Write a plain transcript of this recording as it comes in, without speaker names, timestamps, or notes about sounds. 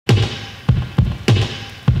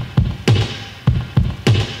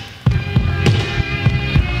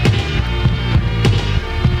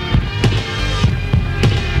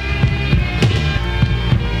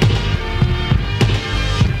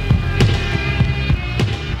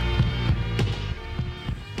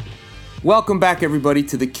Welcome back, everybody,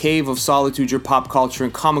 to the Cave of Solitude, your pop culture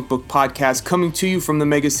and comic book podcast, coming to you from the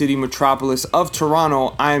mega city metropolis of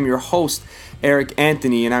Toronto. I am your host, Eric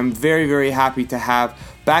Anthony, and I'm very, very happy to have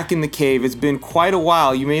back in the cave. It's been quite a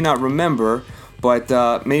while. You may not remember, but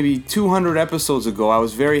maybe 200 episodes ago, I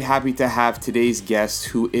was very happy to have today's guest,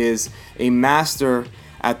 who is a master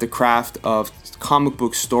at the craft of comic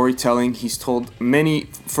book storytelling. He's told many,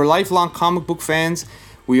 for lifelong comic book fans,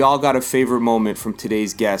 we all got a favorite moment from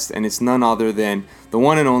today's guest, and it's none other than the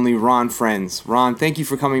one and only Ron Frenz. Ron, thank you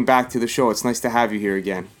for coming back to the show. It's nice to have you here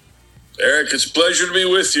again. Eric, it's a pleasure to be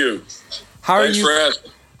with you. Thanks for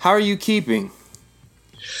asking. How are you keeping?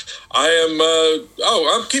 I'm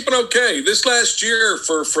keeping okay. This last year,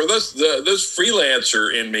 for this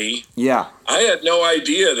freelancer in me, I had no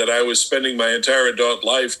idea that I was spending my entire adult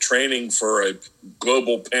life training for a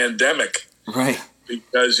global pandemic. Right.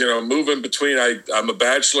 Because, moving between, I'm a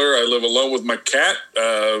bachelor. I live alone with my cat.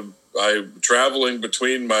 I'm traveling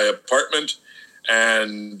between my apartment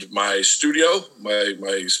and my studio,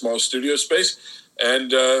 my small studio space.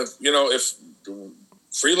 And, if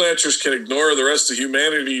freelancers can ignore the rest of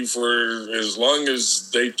humanity for as long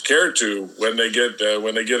as they care to when they get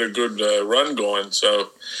a good run going.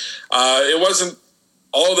 So it wasn't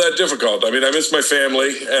all that difficult. I mean, I miss my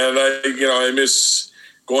family, and I miss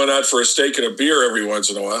going out for a steak and a beer every once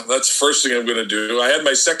in a while. That's the first thing I'm going to do. I had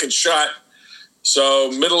my second shot. So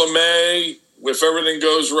middle of May, if everything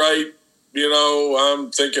goes right,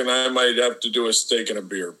 I'm thinking I might have to do a steak and a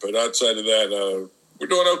beer. But outside of that, we're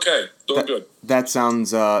doing okay. Doing good. That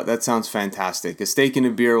sounds fantastic. A steak and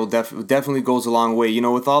a beer will definitely goes a long way.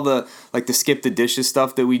 With all the skip the dishes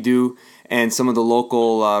stuff that we do, and some of the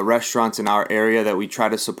local restaurants in our area that we try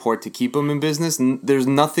to support to keep them in business, there's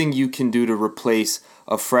nothing you can do to replace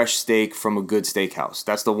a fresh steak from a good steakhouse.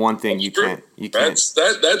 That's the one thing you can't.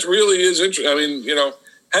 That really is interesting. I mean,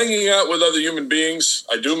 hanging out with other human beings,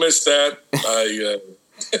 I do miss that.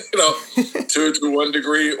 To one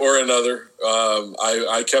degree or another.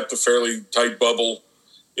 I kept a fairly tight bubble.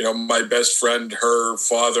 My best friend, her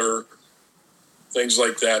father, things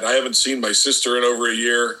like that. I haven't seen my sister in over a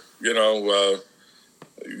year.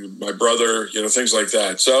 My brother, things like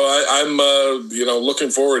that. So I'm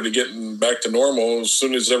looking forward to getting back to normal as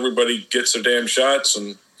soon as everybody gets their damn shots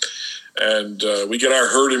and we get our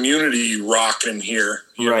herd immunity rocking here.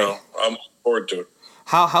 Right. I'm looking forward to it.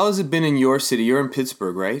 How has it been in your city? You're in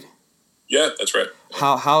Pittsburgh, right? Yeah, that's right.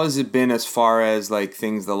 How has it been as far as the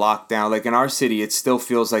lockdown? Like in our city, it still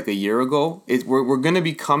feels like a year ago. We're going to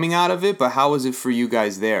be coming out of it, but how is it for you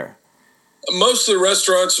guys there? Most of the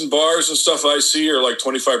restaurants and bars and stuff I see are like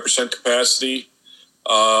 25% capacity.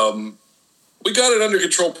 We got it under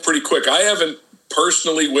control pretty quick. I haven't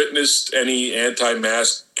personally witnessed any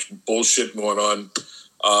anti-mask bullshit going on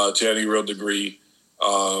to any real degree.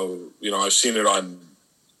 I've seen it on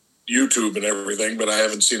YouTube and everything, but I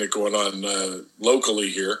haven't seen it going on locally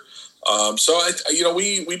here.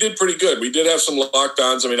 We did pretty good. We did have some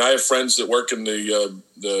lockdowns. I mean, I have friends that work in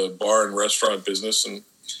the bar and restaurant business,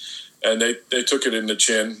 and they took it in the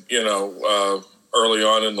chin, early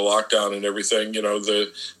on in the lockdown and everything.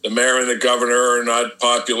 The mayor and the governor are not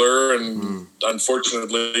popular, and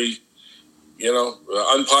unfortunately,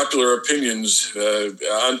 unpopular opinions,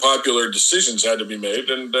 unpopular decisions had to be made,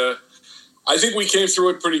 and I think we came through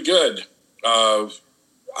it pretty good. I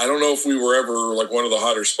don't know if we were ever one of the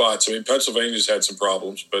hotter spots. I mean, Pennsylvania's had some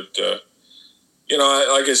problems, but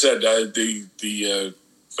like I said, the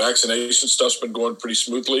vaccination stuff's been going pretty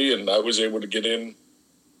smoothly, and I was able to get in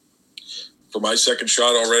for my second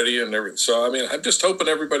shot already and everything. So, I mean, I'm just hoping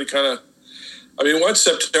everybody once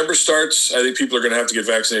September starts, I think people are going to have to get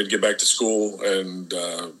vaccinated to get back to school and,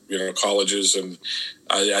 colleges. And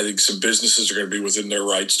I think some businesses are going to be within their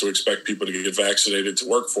rights to expect people to get vaccinated to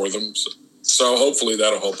work for them. So hopefully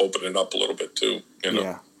that'll help open it up a little bit too.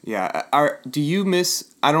 Yeah. Do you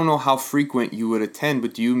miss, I don't know how frequent you would attend,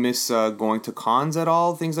 but do you miss going to cons at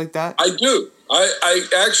all, things like that? I do. I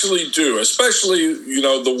actually do, especially,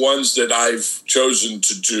 the ones that I've chosen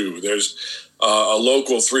to do. There's a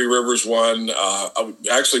local Three Rivers one.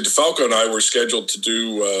 Actually, DeFalco and I were scheduled to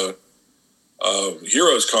do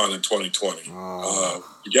Heroes Con in 2020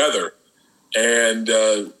 together. And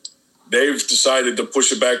they've decided to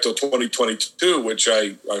push it back till 2022, which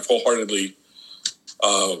I wholeheartedly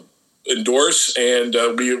endorse, and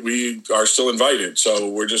we are still invited.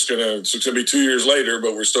 So it's going to be 2 years later,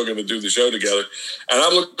 but we're still going to do the show together. And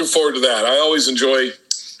I'm looking forward to that. I always enjoy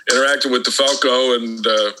interacting with DeFalco, and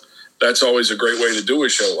that's always a great way to do a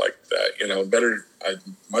show like that. I'd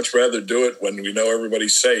much rather do it when we know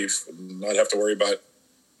everybody's safe and not have to worry about,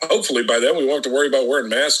 hopefully by then we won't have to worry about wearing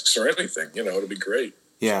masks or anything. It'll be great.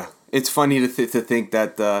 Yeah, it's funny to think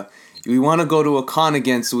that we want to go to a con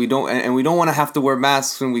again, so we don't want to have to wear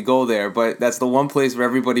masks when we go there. But that's the one place where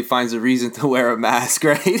everybody finds a reason to wear a mask,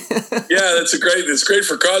 right? Yeah, it's great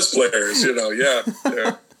for cosplayers,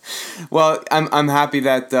 Yeah. Well, I'm happy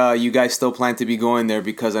that you guys still plan to be going there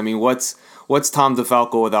because I mean, what's Tom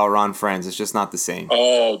DeFalco without Ron Frenz? It's just not the same.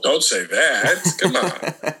 Oh, don't say that! Come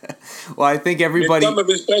on. Well, I think everybody. Some of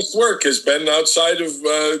his best work has been outside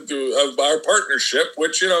of our partnership,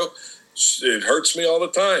 which it hurts me all the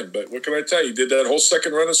time. But what can I tell you? He did that whole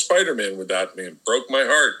second run of Spider-Man without me. It broke my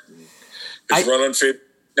heart. His run on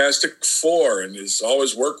Fantastic Four and his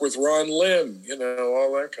always work with Ron Lim,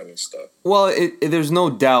 all that kind of stuff. Well, there's no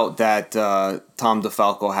doubt that Tom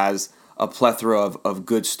DeFalco has a plethora of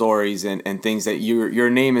good stories and things that your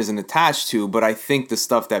name isn't attached to. But I think the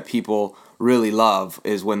stuff that people really love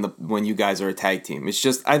is when you guys are a tag team.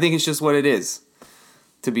 I think it's just what it is.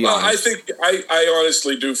 To be honest, I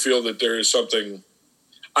honestly do feel that there is something.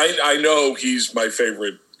 I know he's my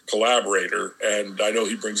favorite collaborator, and I know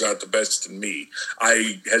he brings out the best in me.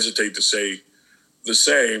 I hesitate to say the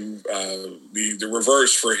same, the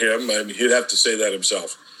reverse for him, and he'd have to say that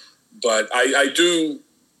himself. But I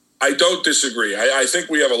don't disagree. I think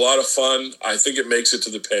we have a lot of fun. I think it makes it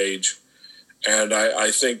to the page, and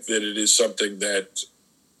I think that it is something that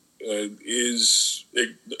is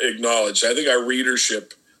acknowledged. I think our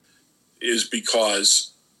readership is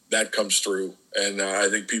because that comes through, and I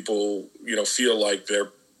think people, feel like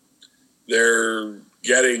they're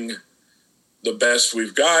getting the best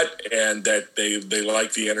we've got, and that they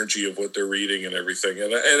like the energy of what they're reading and everything,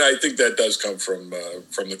 and I think that does come from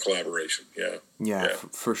the collaboration. Yeah,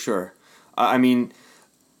 for sure. I mean,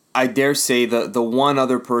 I dare say the one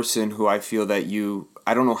other person who I feel that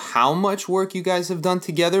I don't know how much work you guys have done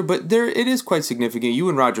together, but it is quite significant. You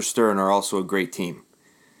and Roger Stern are also a great team.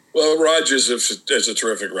 Well, Roger is a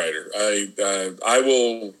terrific writer. I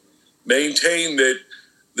will maintain that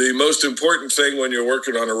the most important thing when you're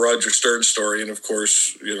working on a Roger Stern story, and of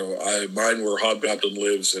course, mine were Hobgoblin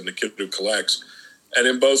Lives and The Kid Who Collects, and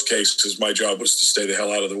in both cases, my job was to stay the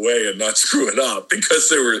hell out of the way and not screw it up, because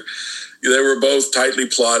they were both tightly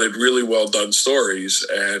plotted, really well done stories,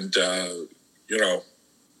 and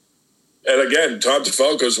and again, Tom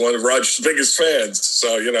DeFalco is one of Roger's biggest fans,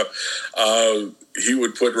 so he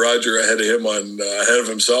would put Roger ahead of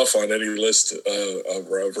himself on any list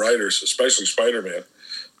of writers, especially Spider-Man.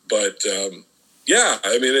 But I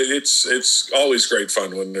mean, it's always great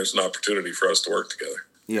fun when there's an opportunity for us to work together.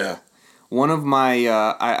 Yeah. One of my,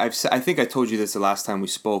 I think I told you this the last time we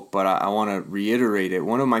spoke, but I want to reiterate it.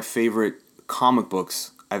 One of my favorite comic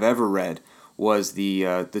books I've ever read was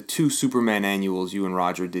the two Superman annuals you and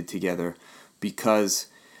Roger did together, because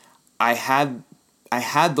I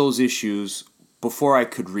had those issues before I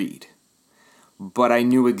could read, but I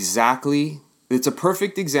knew exactly. It's a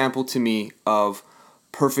perfect example to me of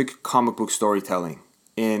perfect comic book storytelling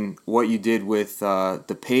in what you did with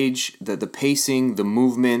the page, the pacing, the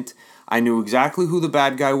movement. I knew exactly who the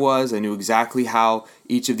bad guy was. I knew exactly how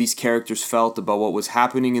each of these characters felt about what was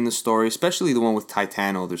happening in the story, especially the one with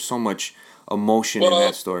Titano. There's so much emotion in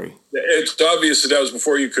that story. It's obvious that was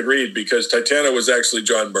before you could read, because Titano was actually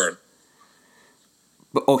John Byrne.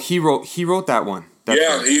 But he wrote that one.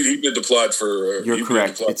 He did the plot for. You're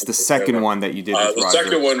correct. It's the second one that you did with the Roger.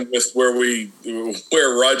 second one with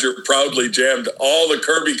where Roger proudly jammed all the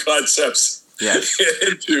Kirby concepts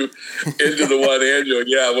into the one annual.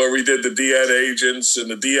 Yeah, where we did the DN agents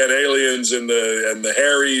and the DN aliens and the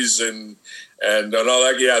Harrys and all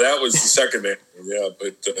that. Yeah, that was the second annual. Yeah,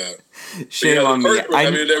 but shame on me.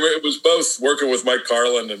 It was both working with Mike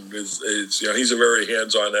Carlin, and he's a very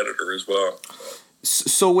hands-on editor as well.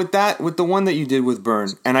 So with the one that you did with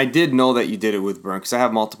Byrne, and I did know that you did it with Byrne because I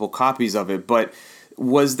have multiple copies of it, but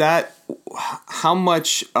was that, how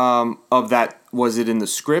much of that was it in the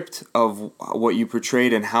script of what you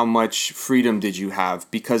portrayed, and how much freedom did you have?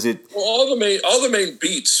 Because all the main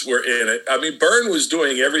beats were in it. I mean, Byrne was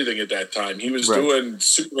doing everything at that time. He was doing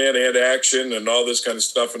Superman and action and all this kind of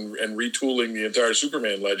stuff, and retooling the entire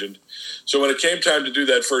Superman legend. So when it came time to do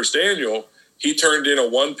that first annual, he turned in a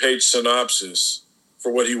 1-page synopsis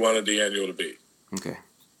for what he wanted the annual to be. Okay.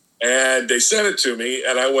 And they sent it to me,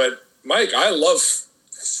 and I went, Mike, I love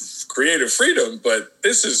creative freedom, but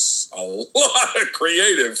this is a lot of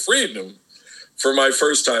creative freedom for my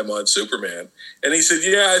first time on Superman. And he said,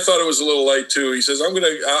 yeah, I thought it was a little light too. He says, I'm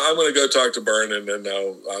gonna go talk to Byrne, and then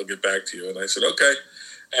I'll get back to you. And I said, okay.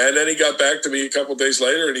 And then he got back to me a couple of days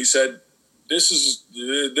later, and he said, this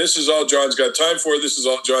is all John's got time for. This is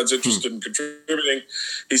all John's interested in contributing.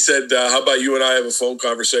 He said, how about you and I have a phone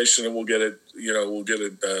conversation and we'll get it,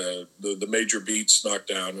 the major beats knocked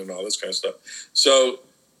down and all this kind of stuff. So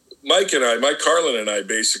Mike Carlin and I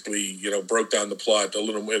basically, broke down the plot a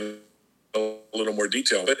little more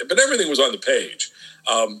detail, but everything was on the page.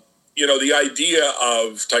 The idea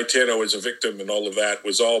of Titano as a victim and all of that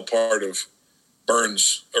was all part of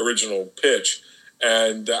Byrne's original pitch.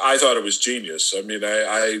 And I thought it was genius. I mean,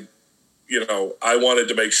 I wanted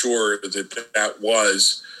to make sure that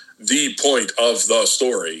was the point of the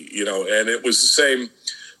story, and it was the same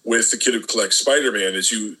with The Kid Who Collects Spider-Man.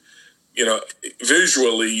 Is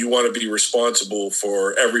visually, you want to be responsible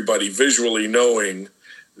for everybody visually knowing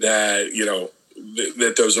that,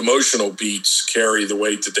 that those emotional beats carry the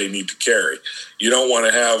weight that they need to carry. You don't want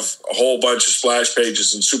to have a whole bunch of splash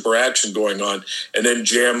pages and super action going on and then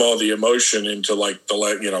jam all the emotion into like the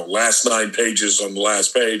last 9 pages on the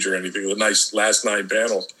last page or anything, the nice last 9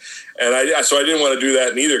 panels. And so I didn't want to do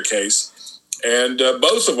that in either case. And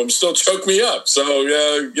both of them still choke me up. So,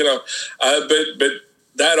 but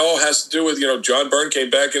that all has to do with, John Byrne came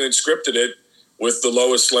back and scripted it with the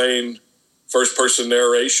Lois Lane first-person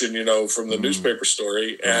narration, from the newspaper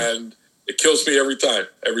story, and it kills me every time.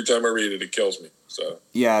 Every time I read it, it kills me. So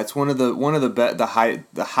yeah, it's one of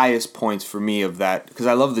the highest points for me of that, because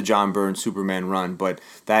I love the John Byrne Superman run, but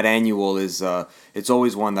that annual is it's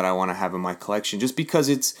always one that I want to have in my collection, just because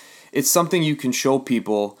it's something you can show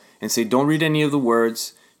people and say, don't read any of the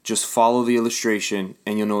words, just follow the illustration,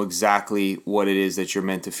 and you'll know exactly what it is that you're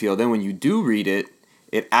meant to feel. Then when you do read it,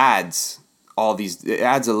 it adds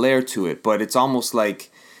a layer to it, but it's almost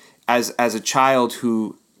like as a child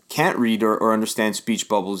who can't read or understand speech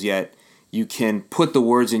bubbles yet, you can put the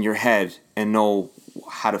words in your head and know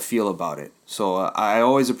how to feel about it. So I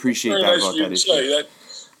always appreciate that about that issue.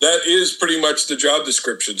 That is pretty much the job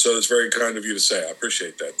description, so it's very kind of you to say. I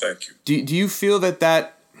appreciate that. Thank you. Do you feel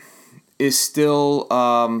that is still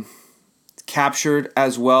captured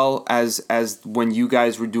as well as when you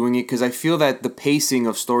guys were doing it? Because I feel that the pacing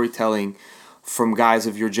of storytelling from guys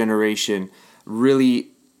of your generation really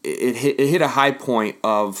it hit a high point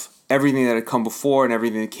of everything that had come before and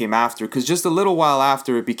everything that came after, because just a little while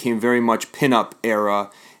after it became very much pinup era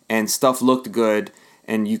and stuff looked good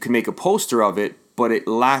and you could make a poster of it, but it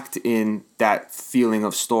lacked in that feeling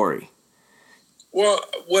of story. Well,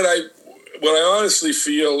 what I honestly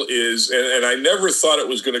feel is, and I never thought it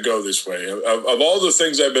was going to go this way, of all the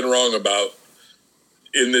things I've been wrong about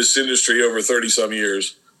in this industry over 30 some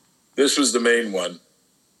years, this was the main one,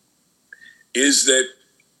 is that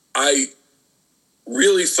I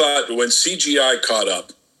really thought when CGI caught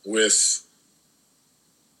up with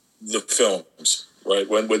the films, right?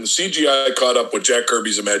 When the CGI caught up with Jack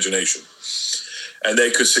Kirby's imagination and they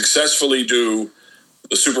could successfully do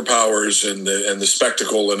the superpowers and the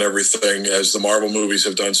spectacle and everything, as the Marvel movies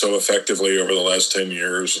have done so effectively over the last 10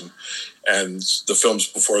 years, and the films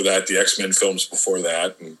before that, the X-Men films before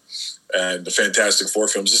that, and the Fantastic Four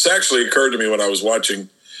films. This actually occurred to me when I was watching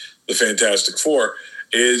the Fantastic Four,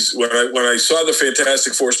 is when I saw the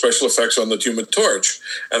Fantastic Four special effects on the Human Torch,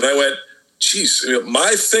 and I went, geez,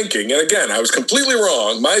 my thinking, and again, I was completely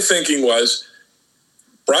wrong, my thinking was,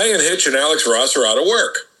 Brian Hitch and Alex Ross are out of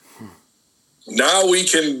work. Now we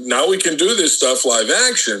can do this stuff live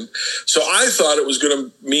action. So I thought it was going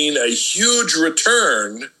to mean a huge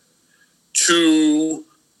return to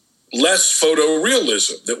less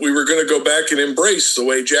photorealism, that we were going to go back and embrace the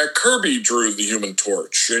way Jack Kirby drew the Human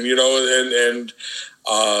Torch, and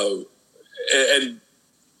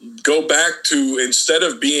go back to, instead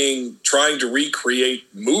of trying to recreate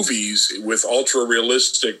movies with ultra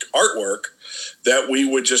realistic artwork, that we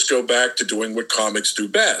would just go back to doing what comics do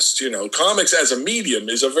best. Comics as a medium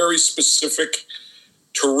is a very specific,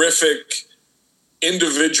 terrific,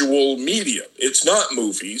 individual medium. It's not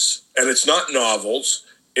movies and it's not novels.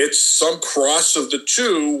 It's some cross of the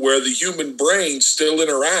two where the human brain still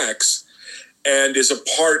interacts and is a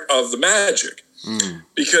part of the magic.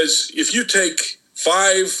 Because if you take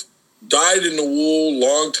 5 dyed-in-the-wool,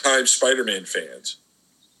 long-time Spider-Man fans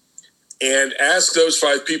and ask those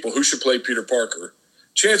 5 people who should play Peter Parker,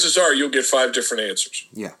 chances are you'll get 5 different answers.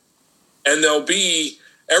 Yeah. And there'll be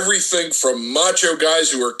everything from macho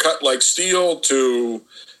guys who are cut like steel to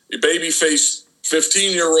baby-faced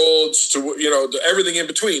 15-year-olds to everything in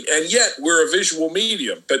between. And yet we're a visual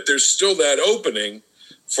medium, but there's still that opening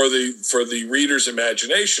for the reader's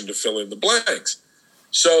imagination to fill in the blanks.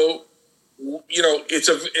 So,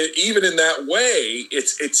 even in that way,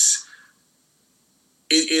 it's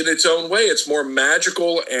in its own way, it's more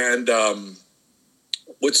magical and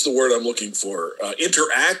what's the word I'm looking for?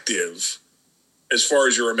 Interactive as far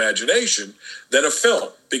as your imagination than a film,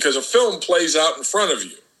 because a film plays out in front of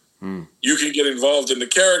you. You can get involved in the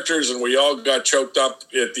characters, and we all got choked up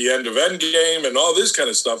at the end of Endgame and all this kind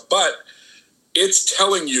of stuff, but it's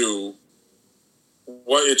telling you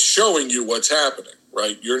it's showing you what's happening,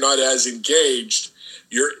 right? You're not as engaged.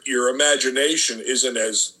 Your imagination isn't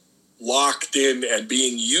as locked in and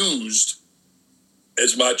being used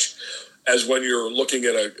as much as when you're looking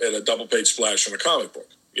at a double page splash in a comic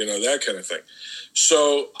book, that kind of thing.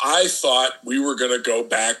 So I thought we were going to go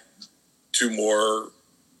back to more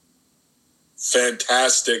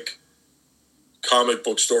fantastic comic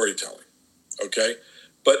book storytelling. Okay.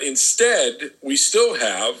 But instead, we still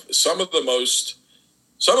have some of the most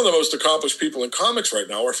accomplished people in comics right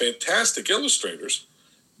now are fantastic illustrators,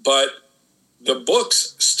 but the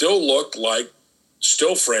books still look like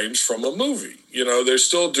still frames from a movie. They're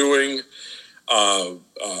still doing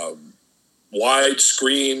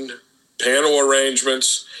widescreen panel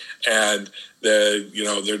arrangements, and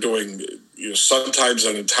they're doing sometimes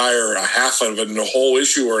a half of it in a whole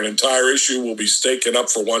issue, or an entire issue will be taken up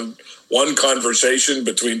for one conversation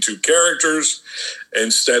between two characters,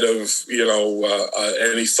 instead of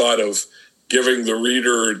any thought of giving the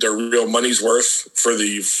reader their real money's worth for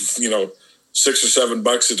the $6 or $7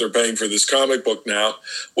 that they're paying for this comic book now,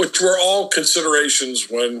 which were all considerations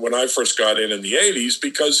when I first got in the 80s,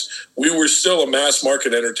 because we were still a mass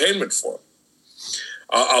market entertainment form.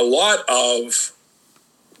 A lot of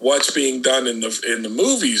what's being done in the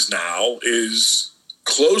movies now is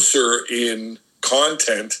closer in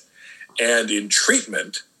content and in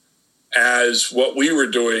treatment as what we were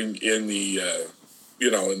doing in the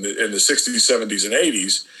in the 60s, 70s, and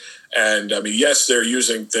 80s. And I mean, yes, they're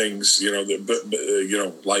using things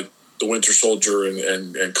like the Winter Soldier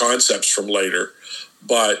and concepts from later,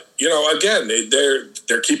 but again,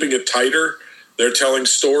 they're keeping it tighter. They're telling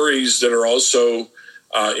stories that are also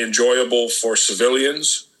enjoyable for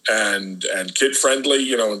civilians and kid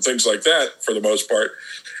friendly, and things like that for the most part,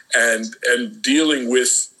 and dealing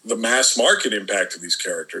with the mass market impact of these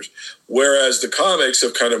characters. Whereas the comics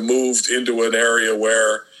have kind of moved into an area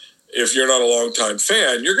where, if you're not a longtime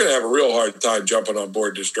fan, you're going to have a real hard time jumping on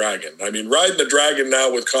board this dragon. I mean, riding the dragon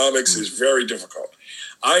now with comics is very difficult.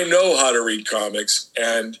 I know how to read comics,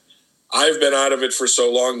 and I've been out of it for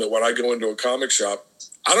so long that when I go into a comic shop,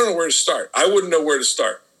 I don't know where to start. I wouldn't know where to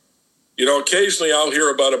start. Occasionally I'll hear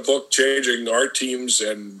about a book changing art teams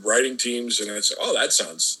and writing teams, and I say, oh,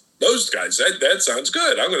 those guys, that sounds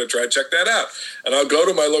good. I'm going to try to check that out. And I'll go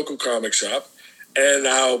to my local comic shop, and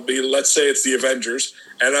let's say it's the Avengers,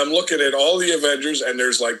 and I'm looking at all the Avengers, and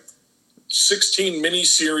there's like 16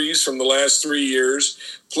 mini-series from the last 3 years.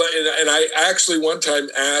 And I actually one time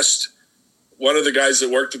asked one of the guys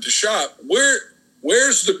that worked at the shop,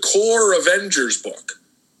 where's the core Avengers book?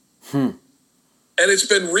 And it's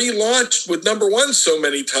been relaunched with #1 so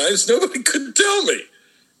many times, nobody could tell me.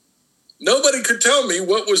 Nobody could tell me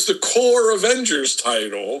what was the core Avengers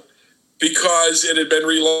title, because it had been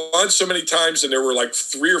relaunched so many times, and there were like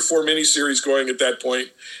 3 or 4 miniseries going at that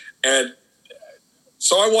point. And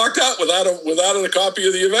so I walked out without a copy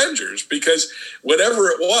of the Avengers, because whatever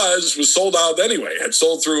it was sold out anyway, had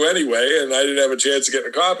sold through anyway, and I didn't have a chance to get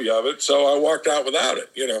a copy of it. So I walked out without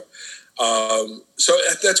it, So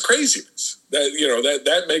that's craziness.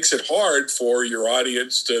 That makes it hard for your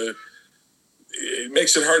audience it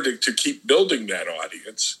makes it hard to keep building that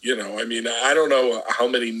audience. I mean, I don't know how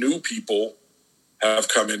many new people have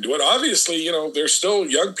come into it. Obviously, there's still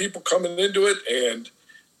young people coming into it, and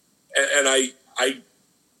I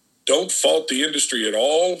don't fault the industry at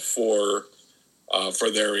all for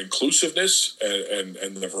their inclusiveness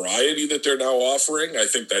and the variety that they're now offering. I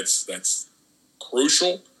think that's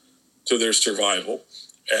crucial to their survival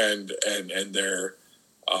and their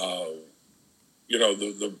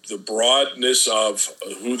the broadness of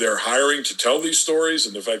who they're hiring to tell these stories,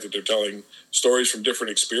 and the fact that they're telling stories from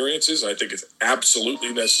different experiences, I think is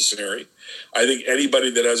absolutely necessary. I think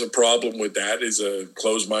anybody that has a problem with that is a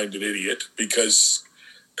closed-minded idiot, because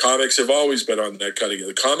comics have always been on that cutting edge.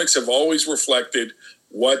 The comics have always reflected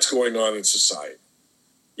what's going on in society.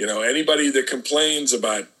 Anybody that complains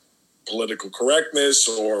about political correctness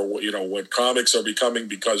or what comics are becoming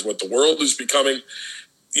because what the world is becoming,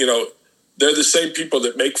 they're the same people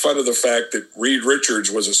that make fun of the fact that Reed Richards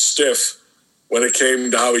was a stiff when it came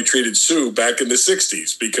to how he treated Sue back in the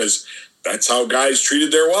 60s, because that's how guys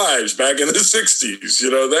treated their wives back in the 60s,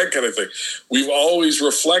 that kind of thing. We've always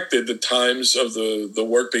reflected the times of the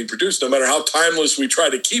work being produced. No matter how timeless we try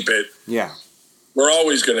to keep it, we're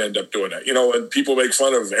always going to end up doing that. When people make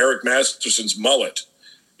fun of Eric Masterson's mullet,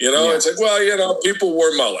 You know, Yeah. it's like, well, you know, people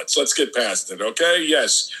wore mullets. Let's get past it, okay?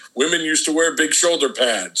 Yes, women used to wear big shoulder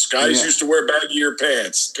pads. Guys used to wear baggier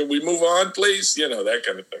pants. Can we move on, please? You know, that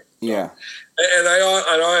kind of thing. Yeah. And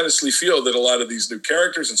I honestly feel that a lot of these new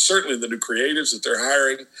characters, and certainly the new creatives that they're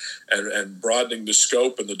hiring and broadening the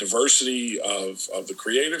scope and the diversity of the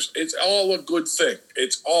creators, it's all a good thing.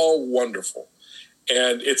 It's all wonderful.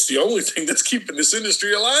 And it's the only thing that's keeping this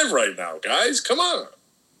industry alive right now, guys. Come on.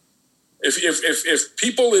 If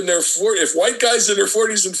people in their if white guys in their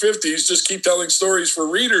 40s and 50s just keep telling stories for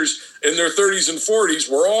readers in their 30s and 40s,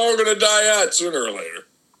 we're all going to die out sooner or later.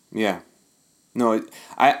 Yeah. No,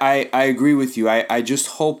 I agree with you. I just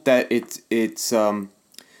hope that it's done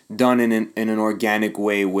in an organic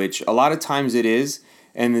way, which a lot of times it is,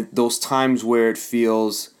 and those times where it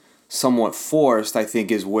feels somewhat forced, I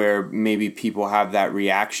think, is where maybe people have that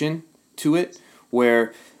reaction to it,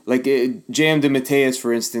 where like J.M. DeMatteis,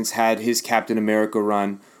 for instance, had his Captain America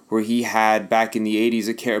run where he had back in the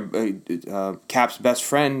 80s Cap's best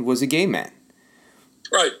friend was a gay man.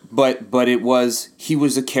 Right. But he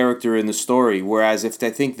was a character in the story, whereas if I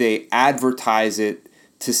think they advertise it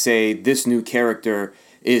to say this new character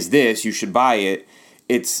is this, you should buy it,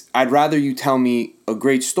 I'd rather you tell me a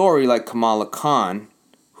great story like Kamala Khan,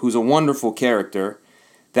 who's a wonderful character,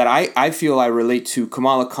 that I feel I relate to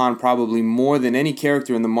Kamala Khan probably more than any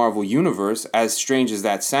character in the Marvel Universe, as strange as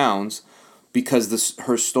that sounds, because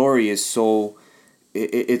her story is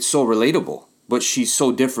it's so relatable, but she's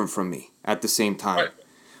so different from me at the same time.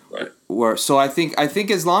 Right. So I think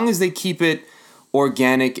as long as they keep it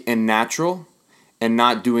organic and natural, and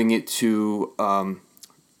not doing it to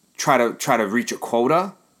try to reach a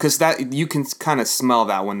quota, because that you can kind of smell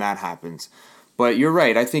that when that happens. But you're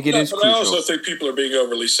right. I think it is crucial. I also think people are being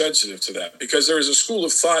overly sensitive to that, because there is a school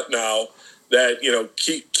of thought now that, you know,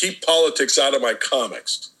 keep politics out of my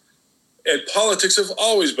comics. And politics have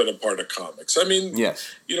always been a part of comics. I mean,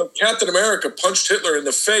 yes. You know, Captain America punched Hitler in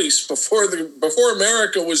the face before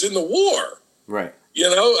America was in the war. Right. You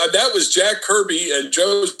know, that was Jack Kirby and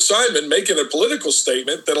Joe Simon making a political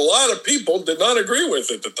statement that a lot of people did not agree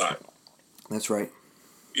with at the time. That's right.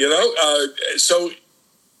 You know,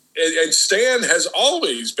 and Stan has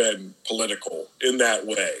always been political in that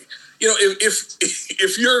way. You know,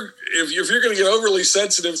 if you're going to get overly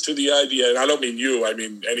sensitive to the idea, and I don't mean you, I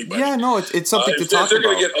mean anybody. Yeah, no, it's something to talk about. If they're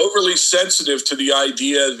going to get overly sensitive to the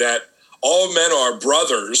idea that all men are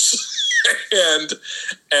brothers, and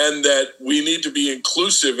that we need to be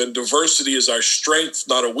inclusive and diversity is our strength,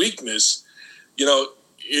 not a weakness. You know,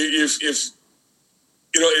 if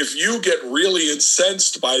you get really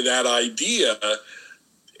incensed by that idea.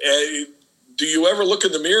 Do you ever look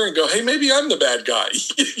in the mirror and go, "Hey, maybe I'm the bad guy"?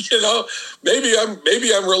 You know, maybe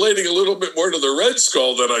I'm relating a little bit more to the Red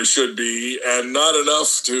Skull than I should be, and not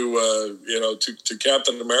enough to to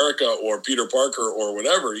Captain America or Peter Parker or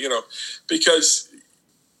whatever. You know, because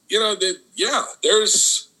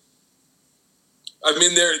there's. I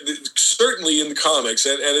mean, there certainly in the comics,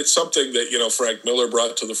 and it's something that, you know, Frank Miller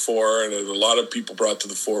brought to the fore, and a lot of people brought to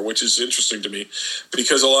the fore, which is interesting to me,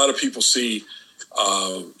 because a lot of people see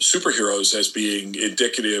superheroes as being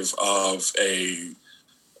indicative of a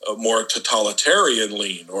more totalitarian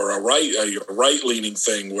lean, or a right-leaning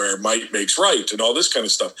thing where might makes right and all this kind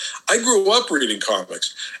of stuff. I grew up reading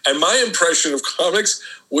comics, and my impression of comics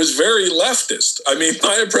was very leftist. I mean,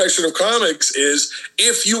 my impression of comics is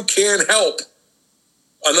if you can help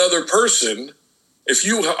another person, if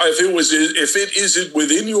it is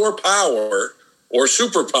within your power or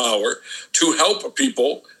superpower to help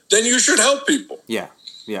people, then you should help people. Yeah.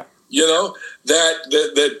 You know, that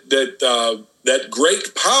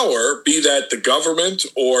great power, be that the government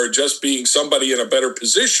or just being somebody in a better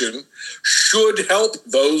position, should help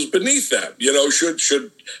those beneath them. You know,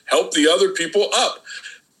 should help the other people up.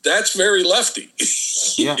 That's very lefty.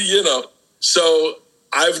 Yeah. You know, so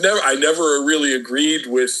I never really agreed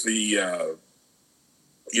with the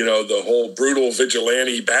the whole brutal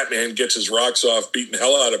vigilante Batman gets his rocks off, beating the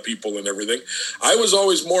hell out of people and everything. I was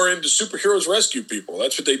always more into superheroes rescue people.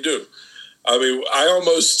 That's what they do. I mean,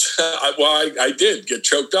 I did get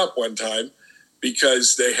choked up one time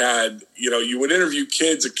because they had, you would interview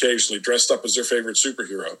kids occasionally dressed up as their favorite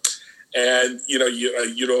superhero. And,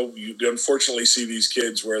 you unfortunately see these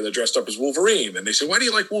kids where they're dressed up as Wolverine. And they say, why do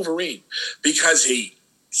you like Wolverine? Because he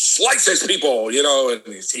slices people,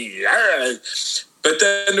 and but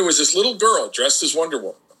then there was this little girl dressed as Wonder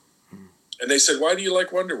Woman. And they said, why do you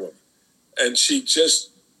like Wonder Woman? And she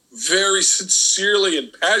just very sincerely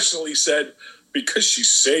and passionately said, because she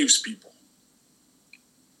saves people.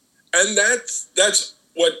 And that's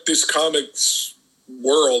what this comics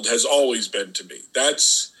world has always been to me.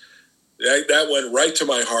 That's that went right to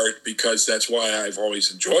my heart, because that's why I've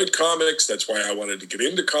always enjoyed comics. That's why I wanted to get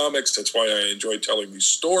into comics. That's why I enjoy telling these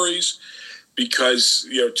stories, because,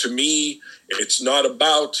 to me, it's not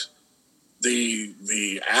about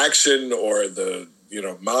the action or the,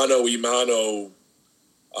 mano y mano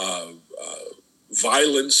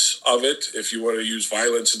violence of it. If you want to use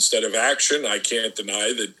violence instead of action, I can't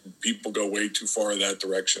deny that people go way too far in that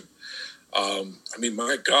direction.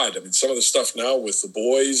 My God, some of the stuff now with The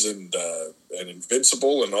Boys and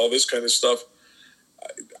Invincible and all this kind of stuff,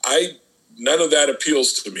 none of that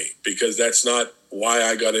appeals to me, because that's not why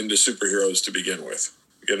I got into superheroes to begin with,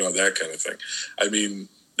 that kind of thing.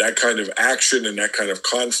 That kind of action and that kind of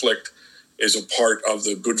conflict is a part of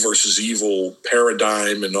the good versus evil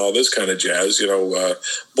paradigm and all this kind of jazz,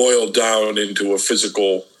 boiled down into a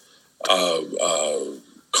physical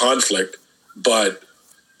conflict. But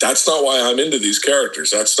that's not why I'm into these characters.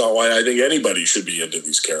 That's not why I think anybody should be into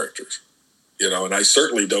these characters, and I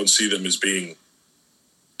certainly don't see them as being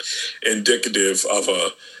indicative of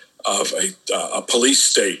a police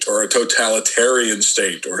state or a totalitarian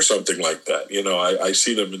state or something like that. I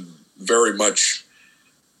see them in very much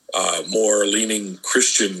more leaning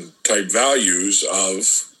Christian type values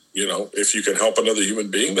of, if you can help another human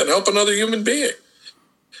being, then help another human being.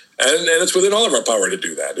 And it's within all of our power to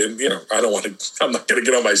do that. And, I'm not going to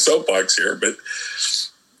get on my soapbox here, but,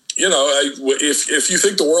 if you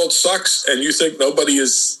think the world sucks and you think nobody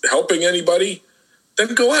is helping anybody,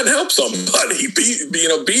 then go out and help somebody. Be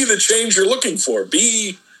the change you're looking for.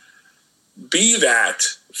 Be that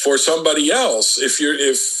for somebody else.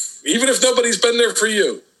 Even if nobody's been there for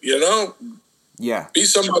you, yeah, be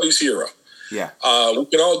somebody's hero. Yeah, we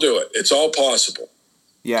can all do it. It's all possible.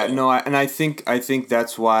 Yeah, no, I think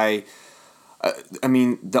that's why.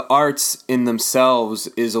 The arts in themselves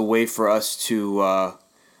is a way for us to.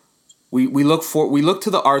 We look to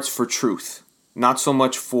the arts for truth, not so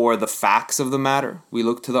much for the facts of the matter. We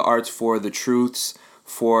look to the arts for the truths,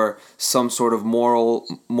 for some sort of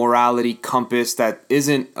morality compass that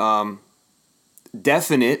isn't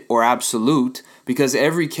definite or absolute, because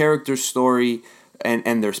every character's story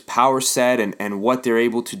and there's power set and what they're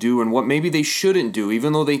able to do and what maybe they shouldn't do,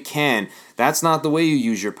 even though they can. That's not the way you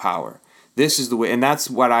use your power. This is the way, and that's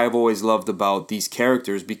what I've always loved about these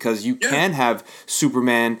characters, because you can have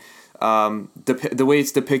Superman the way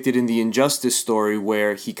it's depicted in the Injustice story,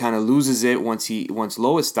 where he kind of loses it once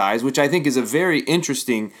Lois dies, which I think is a very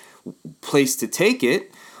interesting place to take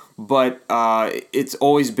it. But it's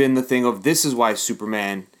always been the thing of, this is why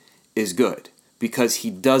Superman is good, because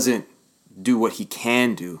he doesn't do what he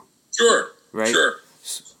can do. Sure. Right? Sure.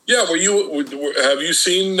 Yeah, have you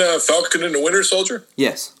seen Falcon and the Winter Soldier?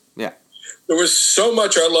 Yes. Yeah. There was so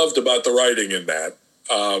much I loved about the writing in that.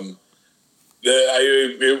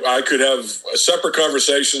 That I could have separate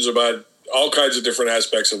conversations about all kinds of different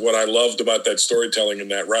aspects of what I loved about that storytelling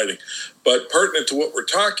and that writing. But pertinent to what we're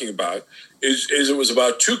talking about is it was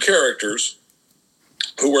about two characters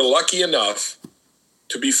who were lucky enough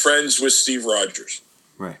to be friends with Steve Rogers.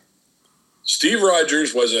 Right. Steve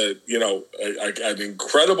Rogers was an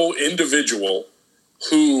incredible individual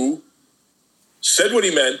who said what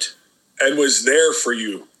he meant and was there for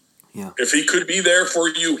you. Yeah. If he could be there for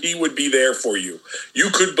you, he would be there for you. You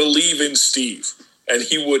could believe in Steve, and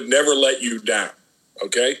he would never let you down.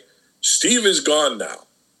 Okay? Steve is gone now.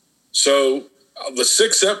 So the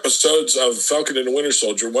 6 episodes of Falcon and the Winter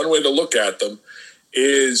Soldier, one way to look at them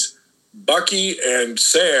is Bucky and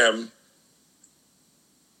Sam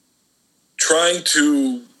trying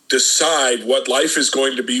to decide what life is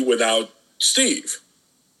going to be without Steve.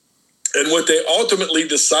 And what they ultimately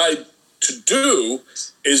decide to do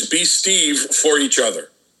is be Steve for each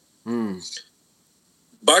other.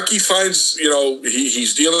 Bucky finds,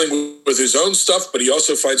 he's dealing with his own stuff, but he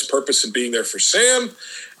also finds purpose in being there for Sam,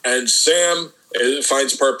 and Sam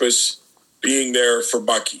finds purpose being there for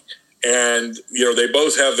Bucky. And, they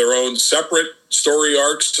both have their own separate story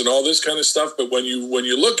arcs and all this kind of stuff. But when you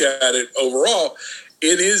look at it overall,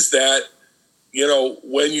 it is that,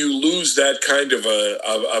 when you lose that kind of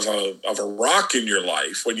a rock in your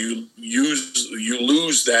life, when you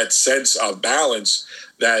lose that sense of balance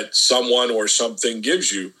that someone or something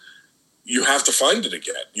gives you, you have to find it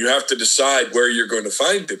again. You have to decide where you're going to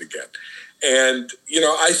find it again. And,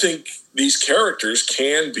 I think these characters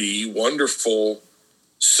can be wonderful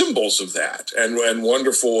symbols of that and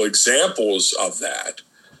wonderful examples of that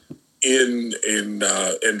in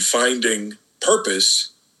finding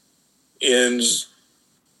purpose in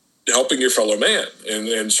helping your fellow man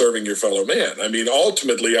and serving your fellow man.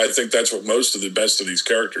 Ultimately, I think that's what most of the best of these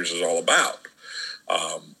characters is all about.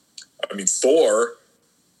 Thor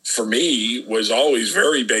for me, was always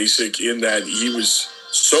very basic in that he was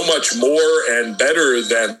so much more and better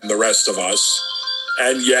than the rest of us.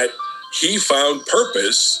 And yet he found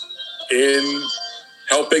purpose in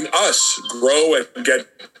helping us grow and get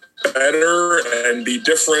better and be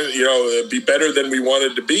different, be better than we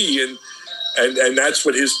wanted to be. And that's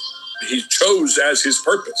what he chose as his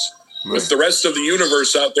purpose. Right. With the rest of the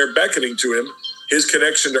universe out there beckoning to him, his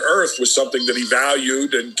connection to Earth was something that he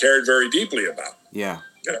valued and cared very deeply about. Yeah.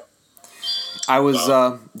 I was,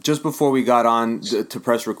 just before we got on to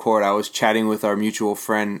press record, I was chatting with our mutual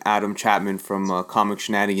friend, Adam Chapman from Comic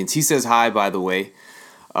Shenanigans. He says hi, by the way.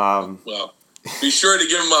 Well, be sure to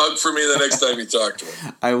give him a hug for me the next time you talk to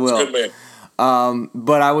him. I will. He's a good man.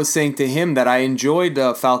 But I was saying to him that I enjoyed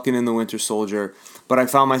Falcon and the Winter Soldier, but I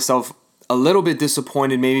found myself a little bit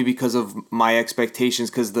disappointed, maybe because of my expectations,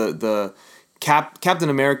 because the Captain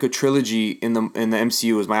America trilogy in the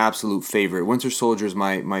MCU is my absolute favorite. Winter Soldier is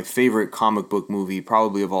my favorite comic book movie,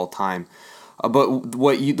 probably of all time. But the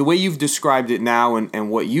way you've described it now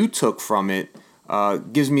and what you took from it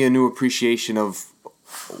gives me a new appreciation of,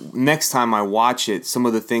 next time I watch it, some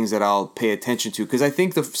of the things that I'll pay attention to. Because I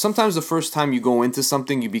think sometimes the first time you go into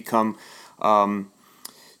something, you become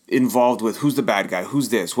involved with who's the bad guy, who's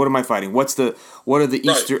this, what am I fighting, what are the right.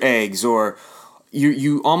 Easter eggs, or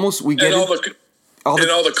you almost we get all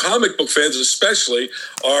the comic book fans especially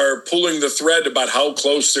are pulling the thread about how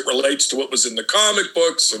close it relates to what was in the comic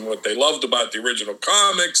books and what they loved about the original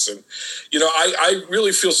comics. And I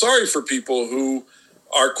really feel sorry for people who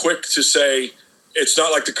are quick to say it's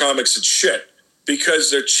not like the comics, it's shit,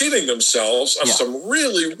 because they're cheating themselves of some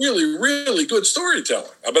really, really, really good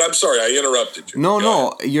storytelling. But I'm sorry, I interrupted you.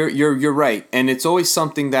 No, you're right. And it's always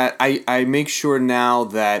something that I make sure now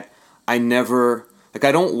that I never,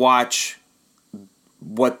 I don't watch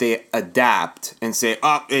what they adapt and say,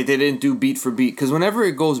 they didn't do beat for beat. Because whenever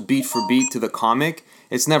it goes beat for beat to the comic,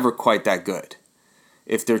 it's never quite that good.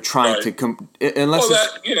 If they're trying to unless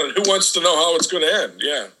who wants to know how it's going to end?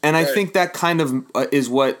 Yeah. And I think that kind of is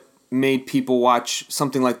what made people watch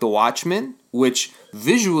something like The Watchmen, which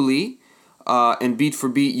visually and beat for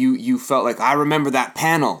beat, you felt like, I remember that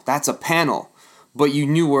panel. That's a panel, but you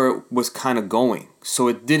knew where it was kind of going, so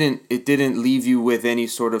it didn't leave you with any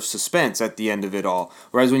sort of suspense at the end of it all.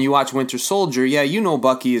 Whereas when you watch Winter Soldier,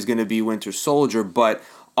 Bucky is going to be Winter Soldier, but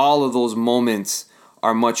all of those moments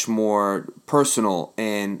are much more personal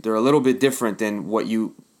and they're a little bit different than what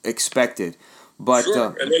you expected. But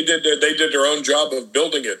sure. And they did their own job of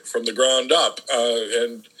building it from the ground up,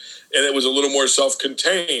 and it was a little more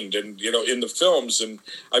self-contained, and in the films. And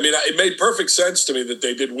I mean, it made perfect sense to me that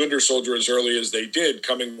they did Winter Soldier as early as they did,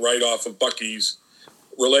 coming right off of Bucky's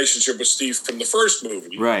relationship with Steve from the first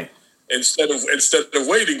movie, right? Instead of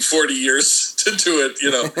waiting 40 years to do it,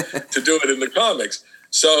 to do it in the comics.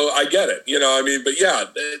 So I get it,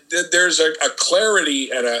 but there's a clarity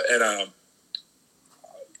and a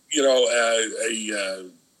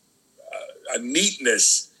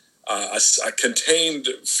neatness, a contained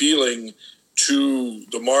feeling to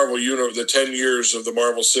the Marvel universe, the 10 years of the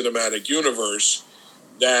Marvel Cinematic Universe,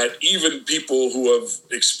 that even people who have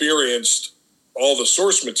experienced all the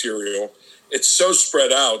source material, it's so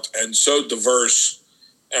spread out and so diverse.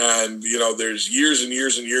 And, there's years and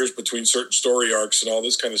years and years between certain story arcs and all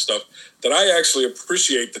this kind of stuff, that I actually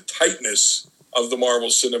appreciate the tightness of the Marvel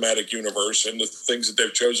Cinematic Universe and the things that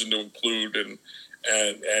they've chosen to include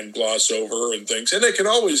and gloss over and things. And they can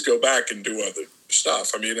always go back and do other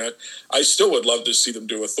stuff. I mean, I still would love to see them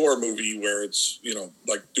do a Thor movie where it's,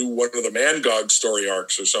 do one of the Mangog story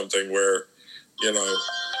arcs or something where,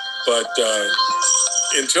 but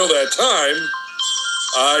until that time,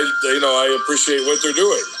 I appreciate what they're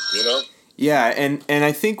doing, Yeah, and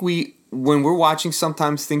I think when we're watching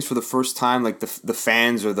sometimes things for the first time, like the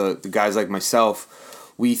fans or the guys like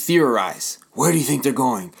myself, we theorize. Where do you think they're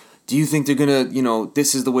going? Do you think they're going to,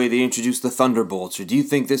 this is the way they introduce the Thunderbolts? Or do you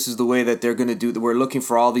think this is the way that they're going to do? We're looking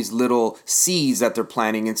for all these little seeds that they're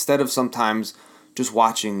planting instead of sometimes just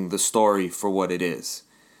watching the story for what it is.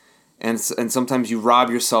 And sometimes you rob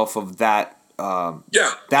yourself of that. I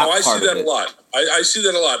see that a lot. I see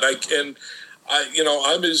that a lot.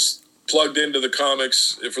 I'm as plugged into the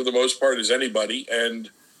comics for the most part as anybody, and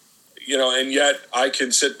yet I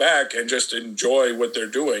can sit back and just enjoy what they're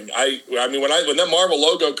doing. I mean, when that Marvel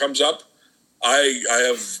logo comes up, I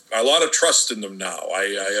have a lot of trust in them now.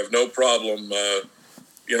 I have no problem,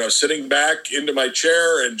 sitting back into my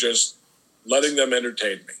chair and just letting them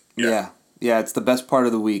entertain me. Yeah, it's the best part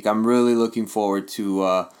of the week. I'm really looking forward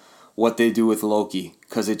to what they do with Loki,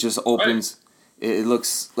 because it just opens. Right. It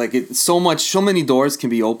looks like so many doors can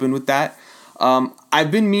be opened with that.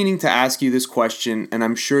 I've been meaning to ask you this question, and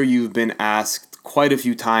I'm sure you've been asked quite a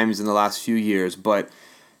few times in the last few years, but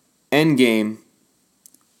Endgame,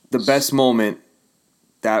 the best moment,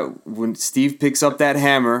 that when Steve picks up that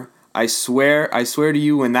hammer, I swear to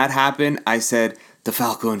you, when that happened, I said,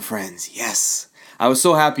 DeFalco and friends, yes. I was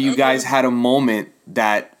so happy you guys had a moment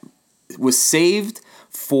that was saved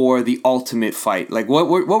for the ultimate fight. Like, what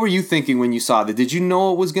were you thinking when you saw that? Did you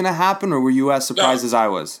know it was going to happen, or were you as surprised as I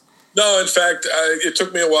was? No, in fact, it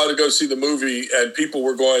took me a while to go see the movie, and people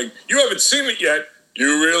were going, "You haven't seen it yet.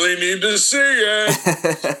 You really need to see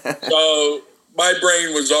it." So my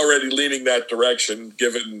brain was already leaning that direction,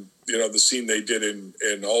 given the scene they did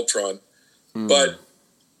in Ultron. But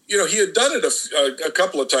he had done it a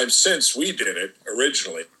couple of times since we did it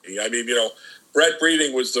originally. I mean, Brett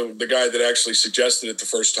Breeding was the guy that actually suggested it the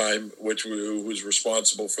first time, who was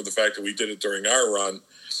responsible for the fact that we did it during our run.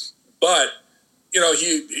 But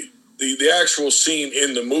the actual scene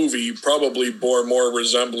in the movie probably bore more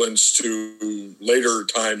resemblance to later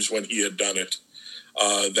times when he had done it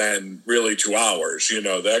than really to ours,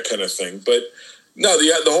 that kind of thing. But no,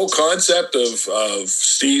 the whole concept of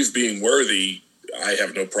Steve being worthy, I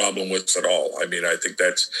have no problem with at all. I mean, I think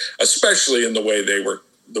that's, especially in the way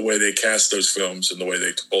they cast those films and the way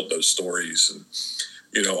they told those stories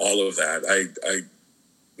and all of that.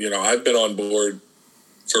 I've been on board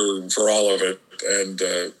for all of it, and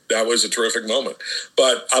that was a terrific moment.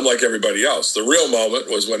 But I'm like everybody else. The real moment